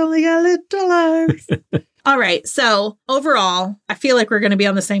 He's only got little arms. All right. So overall, I feel like we're going to be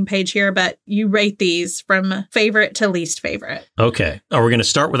on the same page here, but you rate these from favorite to least favorite. Okay. Oh, we're going to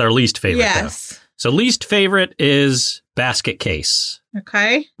start with our least favorite. Yes. Now. So least favorite is basket case.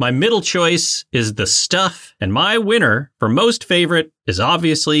 Okay. My middle choice is The Stuff, and my winner for most favorite is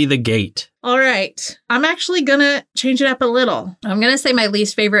obviously The Gate. All right. I'm actually going to change it up a little. I'm going to say my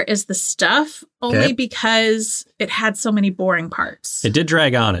least favorite is The Stuff, only Okay. because it had so many boring parts. It did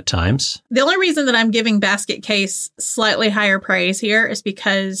drag on at times. The only reason that I'm giving Basket Case slightly higher praise here is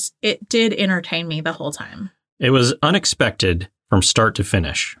because it did entertain me the whole time. It was unexpected from start to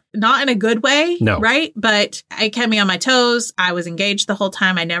finish. Not in a good way, No. right? But it kept me on my toes. I was engaged the whole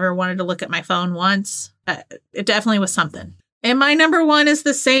time. I never wanted to look at my phone once. It definitely was something. And my number one is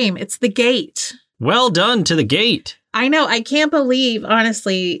the same. It's The Gate. Well done to The Gate. I know. I can't believe,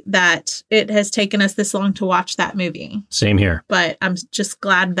 honestly, that it has taken us this long to watch that movie. Same here. But I'm just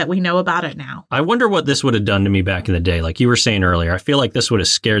glad that we know about it now. I wonder what this would have done to me back in the day. Like you were saying earlier, I feel like this would have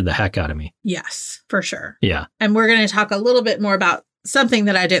scared the heck out of me. Yes, for sure. Yeah. And we're going to talk a little bit more about something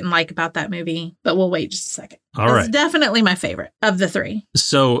that I didn't like about that movie, but we'll wait just a second. All It's right. definitely my favorite of the three.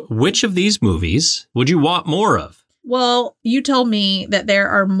 So which of these movies would you want more of? Well, you told me that there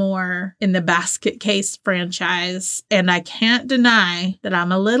are more in the Basket Case franchise, and I can't deny that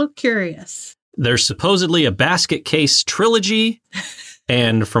I'm a little curious. There's supposedly a basket case trilogy.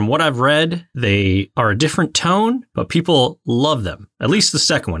 And from what I've read, they are a different tone, but people love them. At least the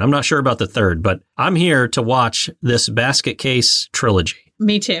second one. I'm not sure about the third, but I'm here to watch this basket case trilogy.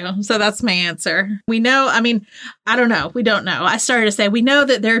 Me too. So that's my answer. We know, I mean, I don't know. We don't know. I started to say we know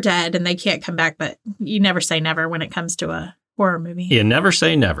that they're dead and they can't come back, but you never say never when it comes to a horror movie. You never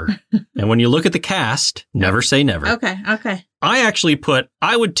say never. And when you look at the cast, never say never. Okay. I actually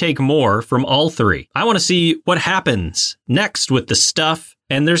I would take more from all three. I want to see what happens next with The Stuff.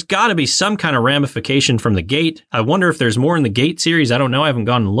 And there's got to be some kind of ramification from The Gate. I wonder if there's more in the Gate series. I don't know. I haven't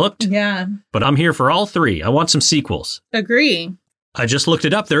gone and looked. Yeah. But I'm here for all three. I want some sequels. Agree. I just looked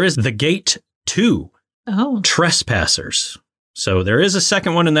it up. There is The Gate 2, Oh, Trespassers. So there is a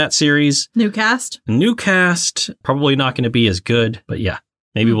second one in that series. new cast. New cast, probably not going to be as good, but yeah,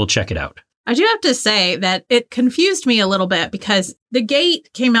 maybe we'll check it out. I do have to say that it confused me a little bit because The Gate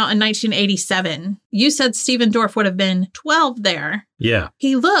came out in 1987. You said Stephen Dorff would have been 12 there. Yeah.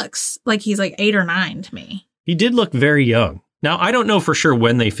 He looks like he's like 8 or 9 to me. He did look very young. Now, I don't know for sure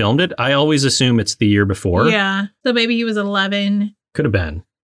when they filmed it. I always assume it's the year before. Yeah. So maybe he was 11. Could have been.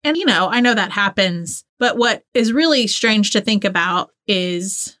 And, you know, I know that happens. But what is really strange to think about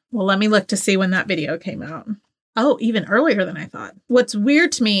is, well, let me look to see when that video came out. Oh, even earlier than I thought. What's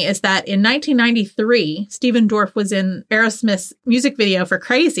weird to me is that in 1993, Stephen Dorff was in Aerosmith's music video for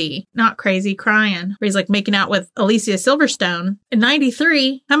Crazy, not Crazy, Crying, where he's like making out with Alicia Silverstone. In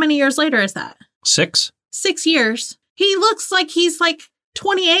 93, how many years later is that? 6? 6 years. He looks like he's like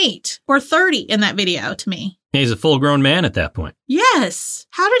 28 or 30 in that video to me. He's a full-grown man at that point. Yes.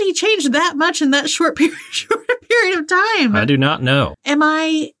 How did he change that much in that short period of time? I do not know. Am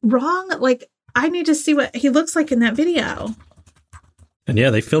I wrong? Like, I need to see what he looks like in that video. And yeah,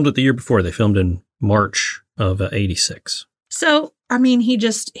 they filmed it the year before. They filmed in March of 86. So, I mean, he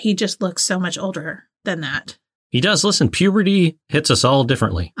just looks so much older than that. He does. Listen, puberty hits us all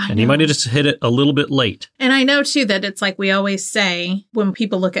differently. I And he know. might have just hit it a little bit late. And I know, too, that it's like we always say when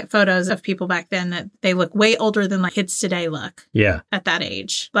people look at photos of people back then that they look way older than like kids today look Yeah. at that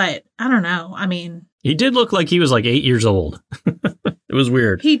age. But I don't know. I mean, He did look like he was like 8 years old. It was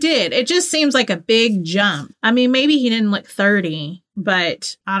weird. he did. It just seems like a big jump. I mean, maybe he didn't look 30,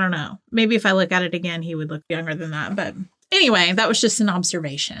 but I don't know. Maybe if I look at it again, he would look younger than that. But anyway, that was just an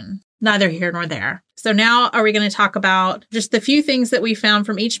observation. Neither here nor there. So now are we going to talk about just the few things that we found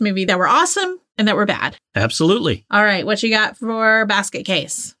from each movie that were awesome and that were bad? Absolutely. All right. What you got for Basket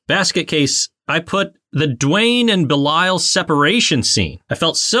Case? Basket case, I put the Dwayne and Belial separation scene. I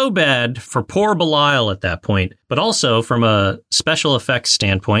felt so bad for poor Belial at that point, but also from a special effects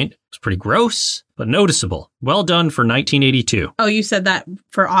standpoint, it was pretty gross, but noticeable. Well done for 1982. Oh, you said that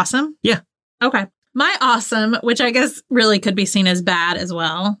for awesome? Yeah. Okay. My awesome, which I guess really could be seen as bad as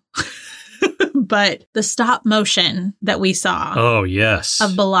well, but the stop motion that we saw Oh, yes.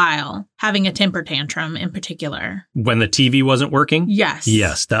 of Belial having a temper tantrum in particular. When the TV wasn't working? Yes.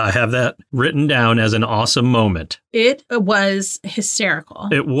 Yes, I have that written down as an awesome moment. It was hysterical.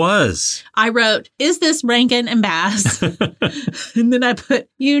 It was. I wrote, is this Rankin and Bass? And then I put,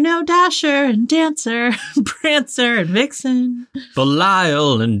 Dasher and Dancer, Prancer and Vixen,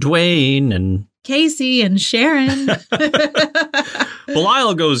 Belial and Dwayne and Casey and Sharon.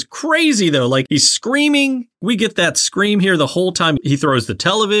 Belial goes crazy, though. Like, he's screaming. We get that scream here the whole time. He throws the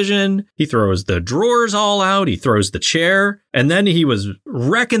television. He throws the drawers all out. He throws the chair. And then he was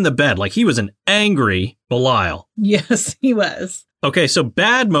wrecking the bed. Like, he was an angry Belial. Yes, he was. Okay, so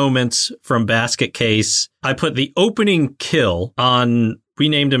bad moments from Basket Case. I put the opening kill on, we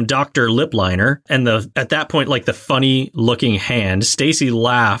named him Dr. Lipliner, and at that point, like the funny looking hand, Stacy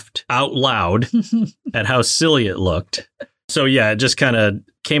laughed out loud at how silly it looked. So yeah, it just kind of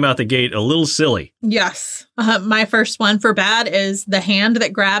came out the gate a little silly. Yes. My first one for bad is the hand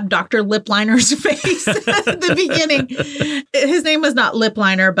that grabbed Dr. Lipliner's face at the beginning. His name was not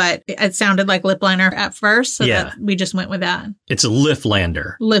Lipliner, but it sounded like Lipliner at first. So Yeah. we just went with that. It's a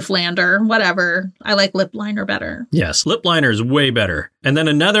Liflander. Liflander, whatever. I like Lipliner better. Yes, Lipliner is way better. And then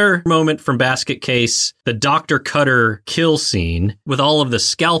another moment from Basket Case, the Dr. Cutter kill scene with all of the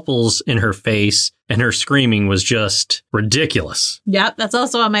scalpels in her face, and her screaming was just ridiculous. Yep, that's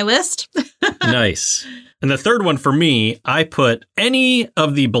also on my list. Nice. And the third one for me, I put any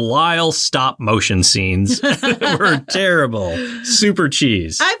of the Belial stop motion scenes were terrible. Super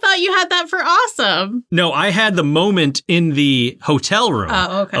cheese. I thought you had that for awesome. No, I had the moment in the hotel room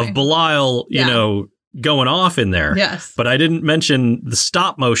Oh, okay. of Belial, Yeah. going off in there. Yes. But I didn't mention the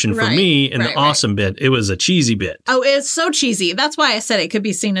stop motion for Right, me in right, the awesome bit. It was a cheesy bit. Oh, it's so cheesy. That's why I said it could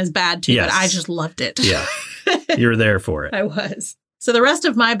be seen as bad too, Yes. but I just loved it. Yeah. You're there for it. I was. So the rest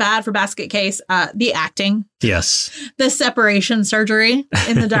of my bad for Basket Case, the acting, Yes. the separation surgery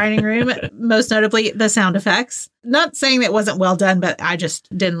in the dining room, most notably the sound effects. Not saying that it wasn't well done, but I just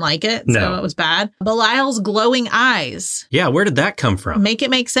didn't like it. So No. it was bad. Belial's glowing eyes. Yeah. Where did that come from? Make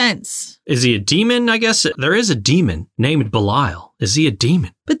it make sense. Is he a demon? I guess there is a demon named Belial. Is he a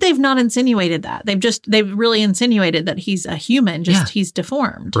demon? But they've not insinuated that. They've really insinuated that he's a human, just Yeah. he's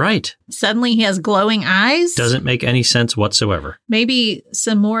deformed. Right. Suddenly he has glowing eyes. Doesn't make any sense whatsoever. Maybe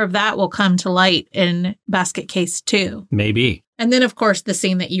some more of that will come to light in Basket Case 2. Maybe. And then, of course, the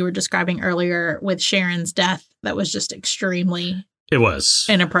scene that you were describing earlier with Sharon's death, that was just extremely It was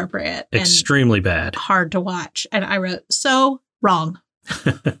inappropriate extremely bad. and hard to watch. And I wrote, so wrong.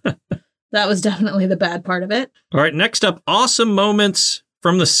 That was definitely the bad part of it. All right. Next up, awesome moments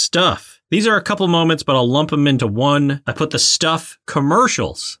from the stuff. These are a couple moments, but I'll lump them into one. I put the stuff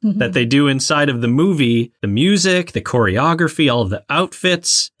commercials that they do inside of the movie, the music, the choreography, all of the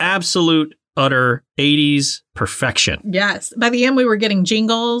outfits, absolute, utter 80s perfection. Yes. By the end, we were getting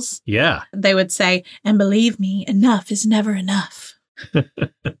jingles. Yeah. They would say, and believe me, enough is never enough.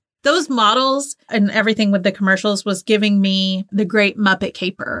 Those models and everything with the commercials was giving me the Great Muppet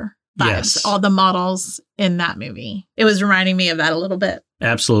Caper vibes. Yes. All the models in that movie. It was reminding me of that a little bit.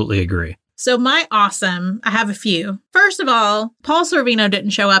 Absolutely agree. So my awesome, I have a few. First of all, Paul Sorvino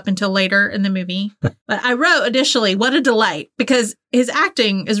didn't show up until later in the movie. But I wrote additionally, what a delight, because his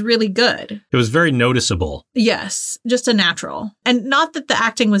acting is really good. It was very noticeable. Yes, just a natural. And not that the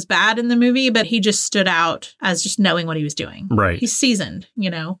acting was bad in the movie, but he just stood out as just knowing what he was doing. Right. He's seasoned,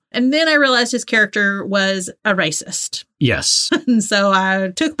 And then I realized his character was a racist. Yes. And so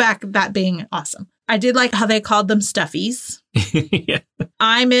I took back that being awesome. I did like how they called them stuffies. Yeah.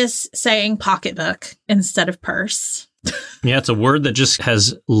 I miss saying pocketbook instead of purse. Yeah, it's a word that just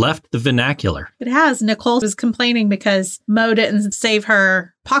has left the vernacular. It has. Nicole was complaining because Mo didn't save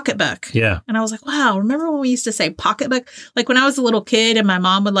her pocketbook. Yeah. And I was like, wow, remember when we used to say pocketbook? Like when I was a little kid and my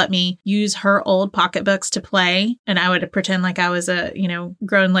mom would let me use her old pocketbooks to play and I would pretend like I was a,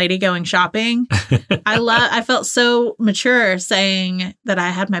 grown lady going shopping. I felt so mature saying that I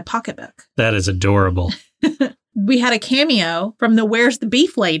had my pocketbook. That is adorable. We had a cameo from the Where's the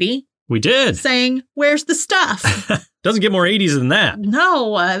Beef Lady We did. saying, where's the stuff? Doesn't get more 80s than that.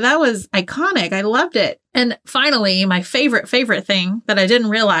 No, that was iconic. I loved it. And finally, my favorite thing that I didn't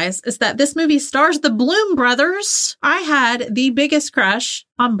realize is that this movie stars the Bloom brothers. I had the biggest crush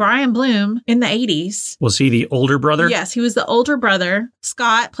on Brian Bloom in the 80s. Was he the older brother? Yes, he was the older brother.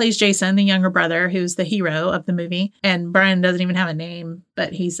 Scott plays Jason, the younger brother, who's the hero of the movie. And Brian doesn't even have a name,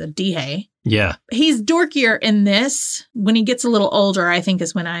 but he's a D-Hay. Yeah. He's dorkier in this. When he gets a little older, I think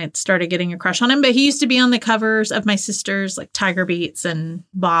is when I started getting a crush on him. But he used to be on the covers of my sisters, like Tiger Beats and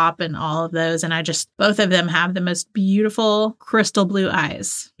Bop and all of those. And both of them have the most beautiful crystal blue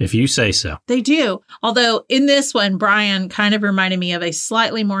eyes. If you say so. They do. Although in this one, Brian kind of reminded me of a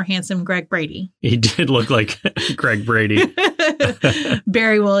slightly more handsome Greg Brady. He did look like Greg Brady.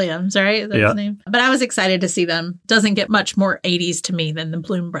 Barry Williams, right? Is that Yeah. his name? But I was excited to see them. Doesn't get much more 80s to me than the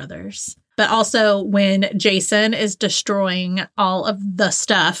Bloom brothers. But also when Jason is destroying all of the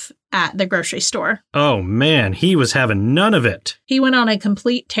stuff at the grocery store. Oh, man. He was having none of it. He went on a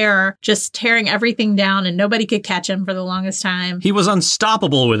complete tear, just tearing everything down, and nobody could catch him for the longest time. He was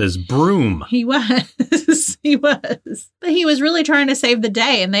unstoppable with his broom. He was. He was. But he was really trying to save the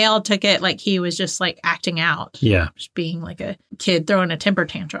day, and they all took it like he was just like acting out. Yeah. Just being like a kid throwing a temper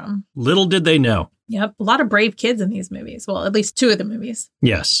tantrum. Little did they know. Yep. A lot of brave kids in these movies. Well, at least 2 of the movies.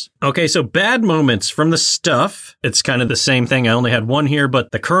 Yes. Okay, so bad moments from the stuff. It's kind of the same thing. I only had one here,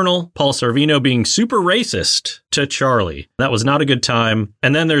 but the Colonel, Paul Sorvino, being super racist to Charlie. That was not a good time.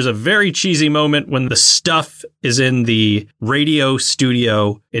 And then there's a very cheesy moment when the stuff is in the radio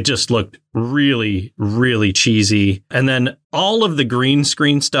studio. It just looked really, really cheesy. And then all of the green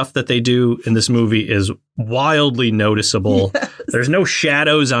screen stuff that they do in this movie is wildly noticeable. Yes. There's no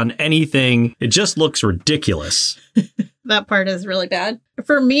shadows on anything. It just looks ridiculous. That part is really bad.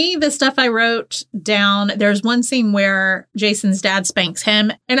 For me, the stuff I wrote down, there's one scene where Jason's dad spanks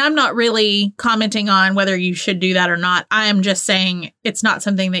him. And I'm not really commenting on whether you should do that or not. I am just saying it's not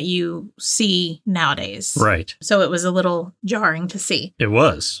something that you see nowadays. Right. So it was a little jarring to see. It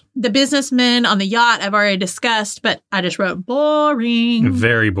was. The businessmen on the yacht I've already discussed, but I just wrote boring.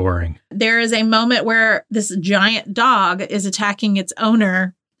 Very boring. There is a moment where this giant dog is attacking its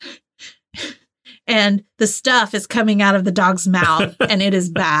owner. And the stuff is coming out of the dog's mouth, and it is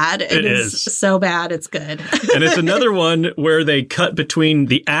bad. It is so bad, it's good. And it's another one where they cut between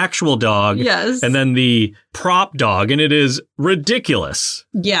the actual dog and then the prop dog, and it is ridiculous.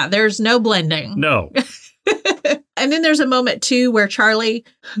 Yeah, there's no blending. No. And then there's a moment, too, where Charlie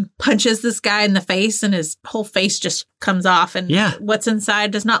punches this guy in the face and his whole face just comes off. And what's inside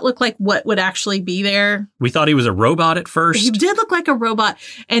does not look like what would actually be there. We thought he was a robot at first. He did look like a robot.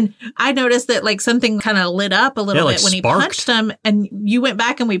 And I noticed that like something kind of lit up a little bit when he punched him. And you went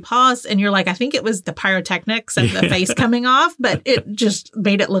back and we paused and you're like, I think it was the pyrotechnics and the face coming off. But it just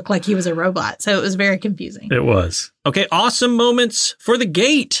made it look like he was a robot. So it was very confusing. It was. Okay, awesome moments for the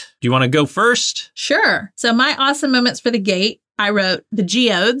gate. Do you want to go first? Sure. So my awesome moments for the gate, I wrote the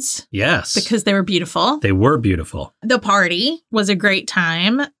geodes. Yes. Because they were beautiful. They were beautiful. The party was a great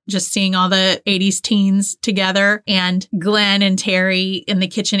time. Just seeing all the 80s teens together and Glenn and Terry in the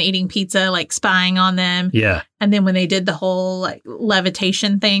kitchen eating pizza, like spying on them. Yeah. And then when they did the whole like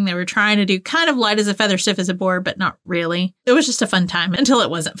levitation thing, they were trying to do kind of light as a feather, stiff as a board, but not really. It was just a fun time until it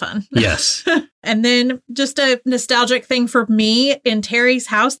wasn't fun. Yes. And then just a nostalgic thing for me, in Terry's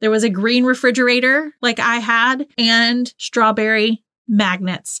house, there was a green refrigerator like I had and strawberry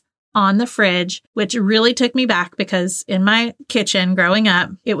magnets on the fridge, which really took me back because in my kitchen growing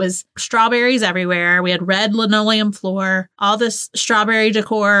up, it was strawberries everywhere. We had red linoleum floor, all this strawberry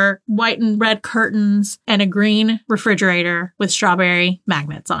decor, white and red curtains, and a green refrigerator with strawberry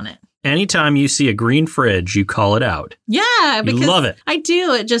magnets on it. Anytime you see a green fridge, you call it out. Yeah, because you love it. I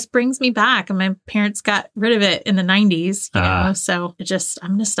do. It just brings me back. And my parents got rid of it in the 90s, you know, so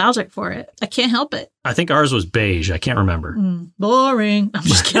I'm nostalgic for it. I can't help it. I think ours was beige. I can't remember. Boring. I'm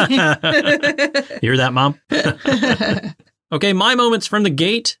just kidding. You hear that, Mom? Okay, my moments from the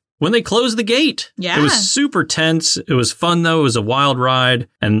gate. When they closed the gate. Yeah. It was super tense. It was fun, though. It was a wild ride.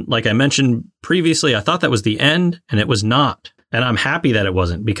 And like I mentioned previously, I thought that was the end, and it was not. And I'm happy that it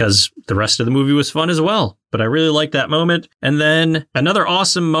wasn't because the rest of the movie was fun as well. But I really liked that moment. And then another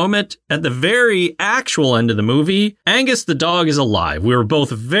awesome moment at the very actual end of the movie. Angus the dog is alive. We were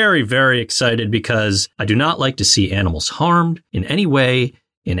both very, very excited because I do not like to see animals harmed in any way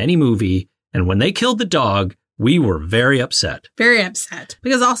in any movie. And when they killed the dog, we were very upset. Very upset.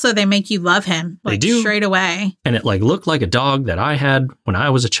 Because also they make you love him. Like, they do. Straight away. And it like looked like a dog that I had when I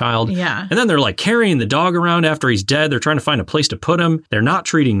was a child. Yeah. And then they're like carrying the dog around after he's dead. They're trying to find a place to put him. They're not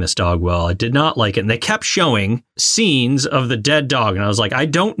treating this dog well. I did not like it. And they kept showing scenes of the dead dog. And I was like, I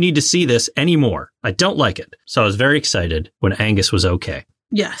don't need to see this anymore. I don't like it. So I was very excited when Angus was okay.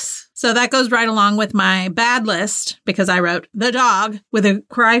 Yes. So that goes right along with my bad list because I wrote the dog with a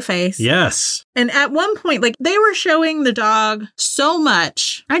cry face. Yes. And at one point, like they were showing the dog so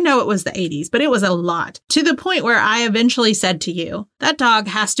much. I know it was the 80s, but it was a lot to the point where I eventually said to you, that dog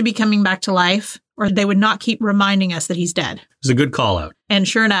has to be coming back to life or they would not keep reminding us that he's dead. It was a good call out. And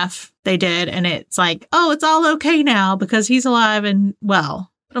sure enough, they did. And it's like, oh, it's all okay now because he's alive and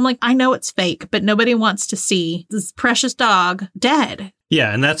well. But I'm like, I know it's fake, but nobody wants to see this precious dog dead.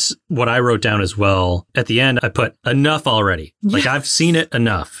 Yeah, and that's what I wrote down as well. At the end, I put enough already. Like, I've seen it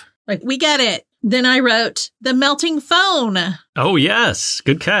enough. Like, we get it. Then I wrote the melting phone. Oh, yes.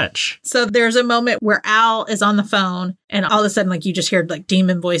 Good catch. So there's a moment where Al is on the phone and all of a sudden, like you just hear like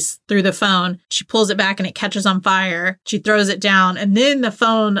demon voice through the phone. She pulls it back and it catches on fire. She throws it down and then the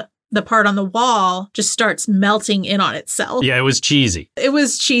phone, the part on the wall just starts melting in on itself. Yeah, it was cheesy. It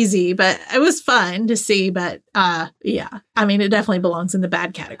was cheesy, but it was fun to see. But yeah, I mean, it definitely belongs in the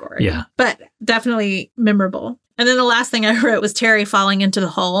bad category. Yeah. But definitely memorable. And then the last thing I wrote was Terry falling into the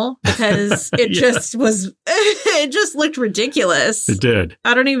hole because it just was, it just looked ridiculous. It did.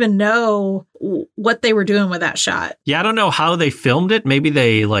 I don't even know what they were doing with that shot. Yeah, I don't know how they filmed it. Maybe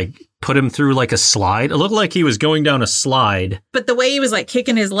they like put him through like a slide. It looked like he was going down a slide. But the way he was like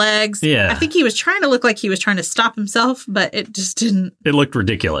kicking his legs, Yeah. I think he was trying to look like he was trying to stop himself, but it just didn't. It looked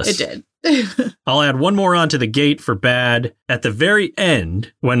ridiculous. It did. I'll add one more onto the gate for bad. At the very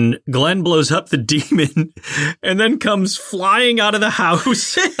end, when Glenn blows up the demon and then comes flying out of the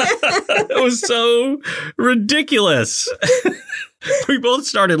house, it was so ridiculous. We both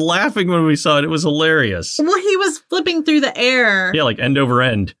started laughing when we saw it. It was hilarious. Well, he was flipping through the air. Yeah, like end over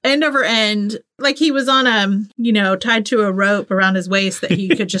end. End over end, like he was on tied to a rope around his waist that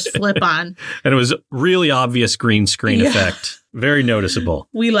he could just flip on. And it was really obvious green screen effect. Very noticeable.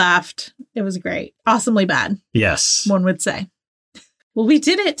 We laughed. It was great. Awesomely bad, Yes. one would say. Well, we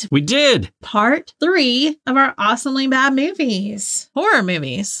did it. We did. Part 3 of our awesomely bad movies. Horror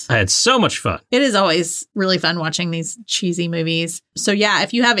movies. I had so much fun. It is always really fun watching these cheesy movies. So yeah,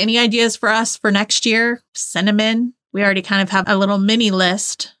 if you have any ideas for us for next year, send them in. We already kind of have a little mini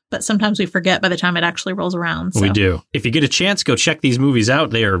list, but sometimes we forget by the time it actually rolls around. So We do. If you get a chance, go check these movies out.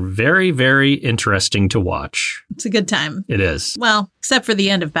 They are very, very interesting to watch. it's a good time. It is. Well, except for the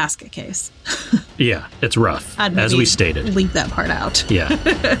end of Basket Case. Yeah, it's rough, I'd as maybe we stated. Leave that part out. Yeah.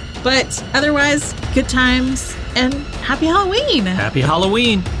 But otherwise, good times and happy Halloween. Happy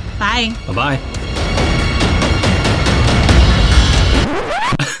Halloween. Bye. Bye-bye.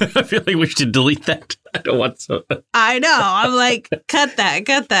 I feel like we should delete that. I don't want to. I know. I'm like, cut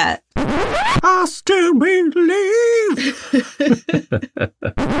that. I still believe.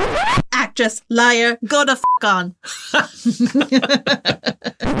 Actress, liar, go to on. I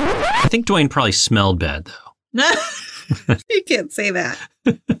think Dwayne probably smelled bad, though. You can't say that.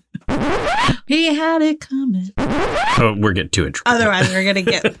 He had it coming. Oh, we're getting too interested. Otherwise, we're going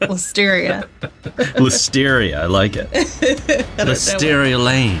to get listeria. Listeria, I like it. Listeria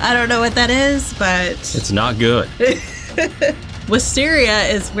Lane. I don't know what that is, but It's not good. Wisteria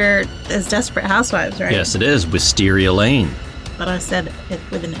is where it's Desperate Housewives, right? Yes, it is. Wisteria Lane. But I said it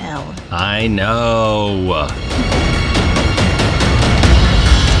with an L. I know.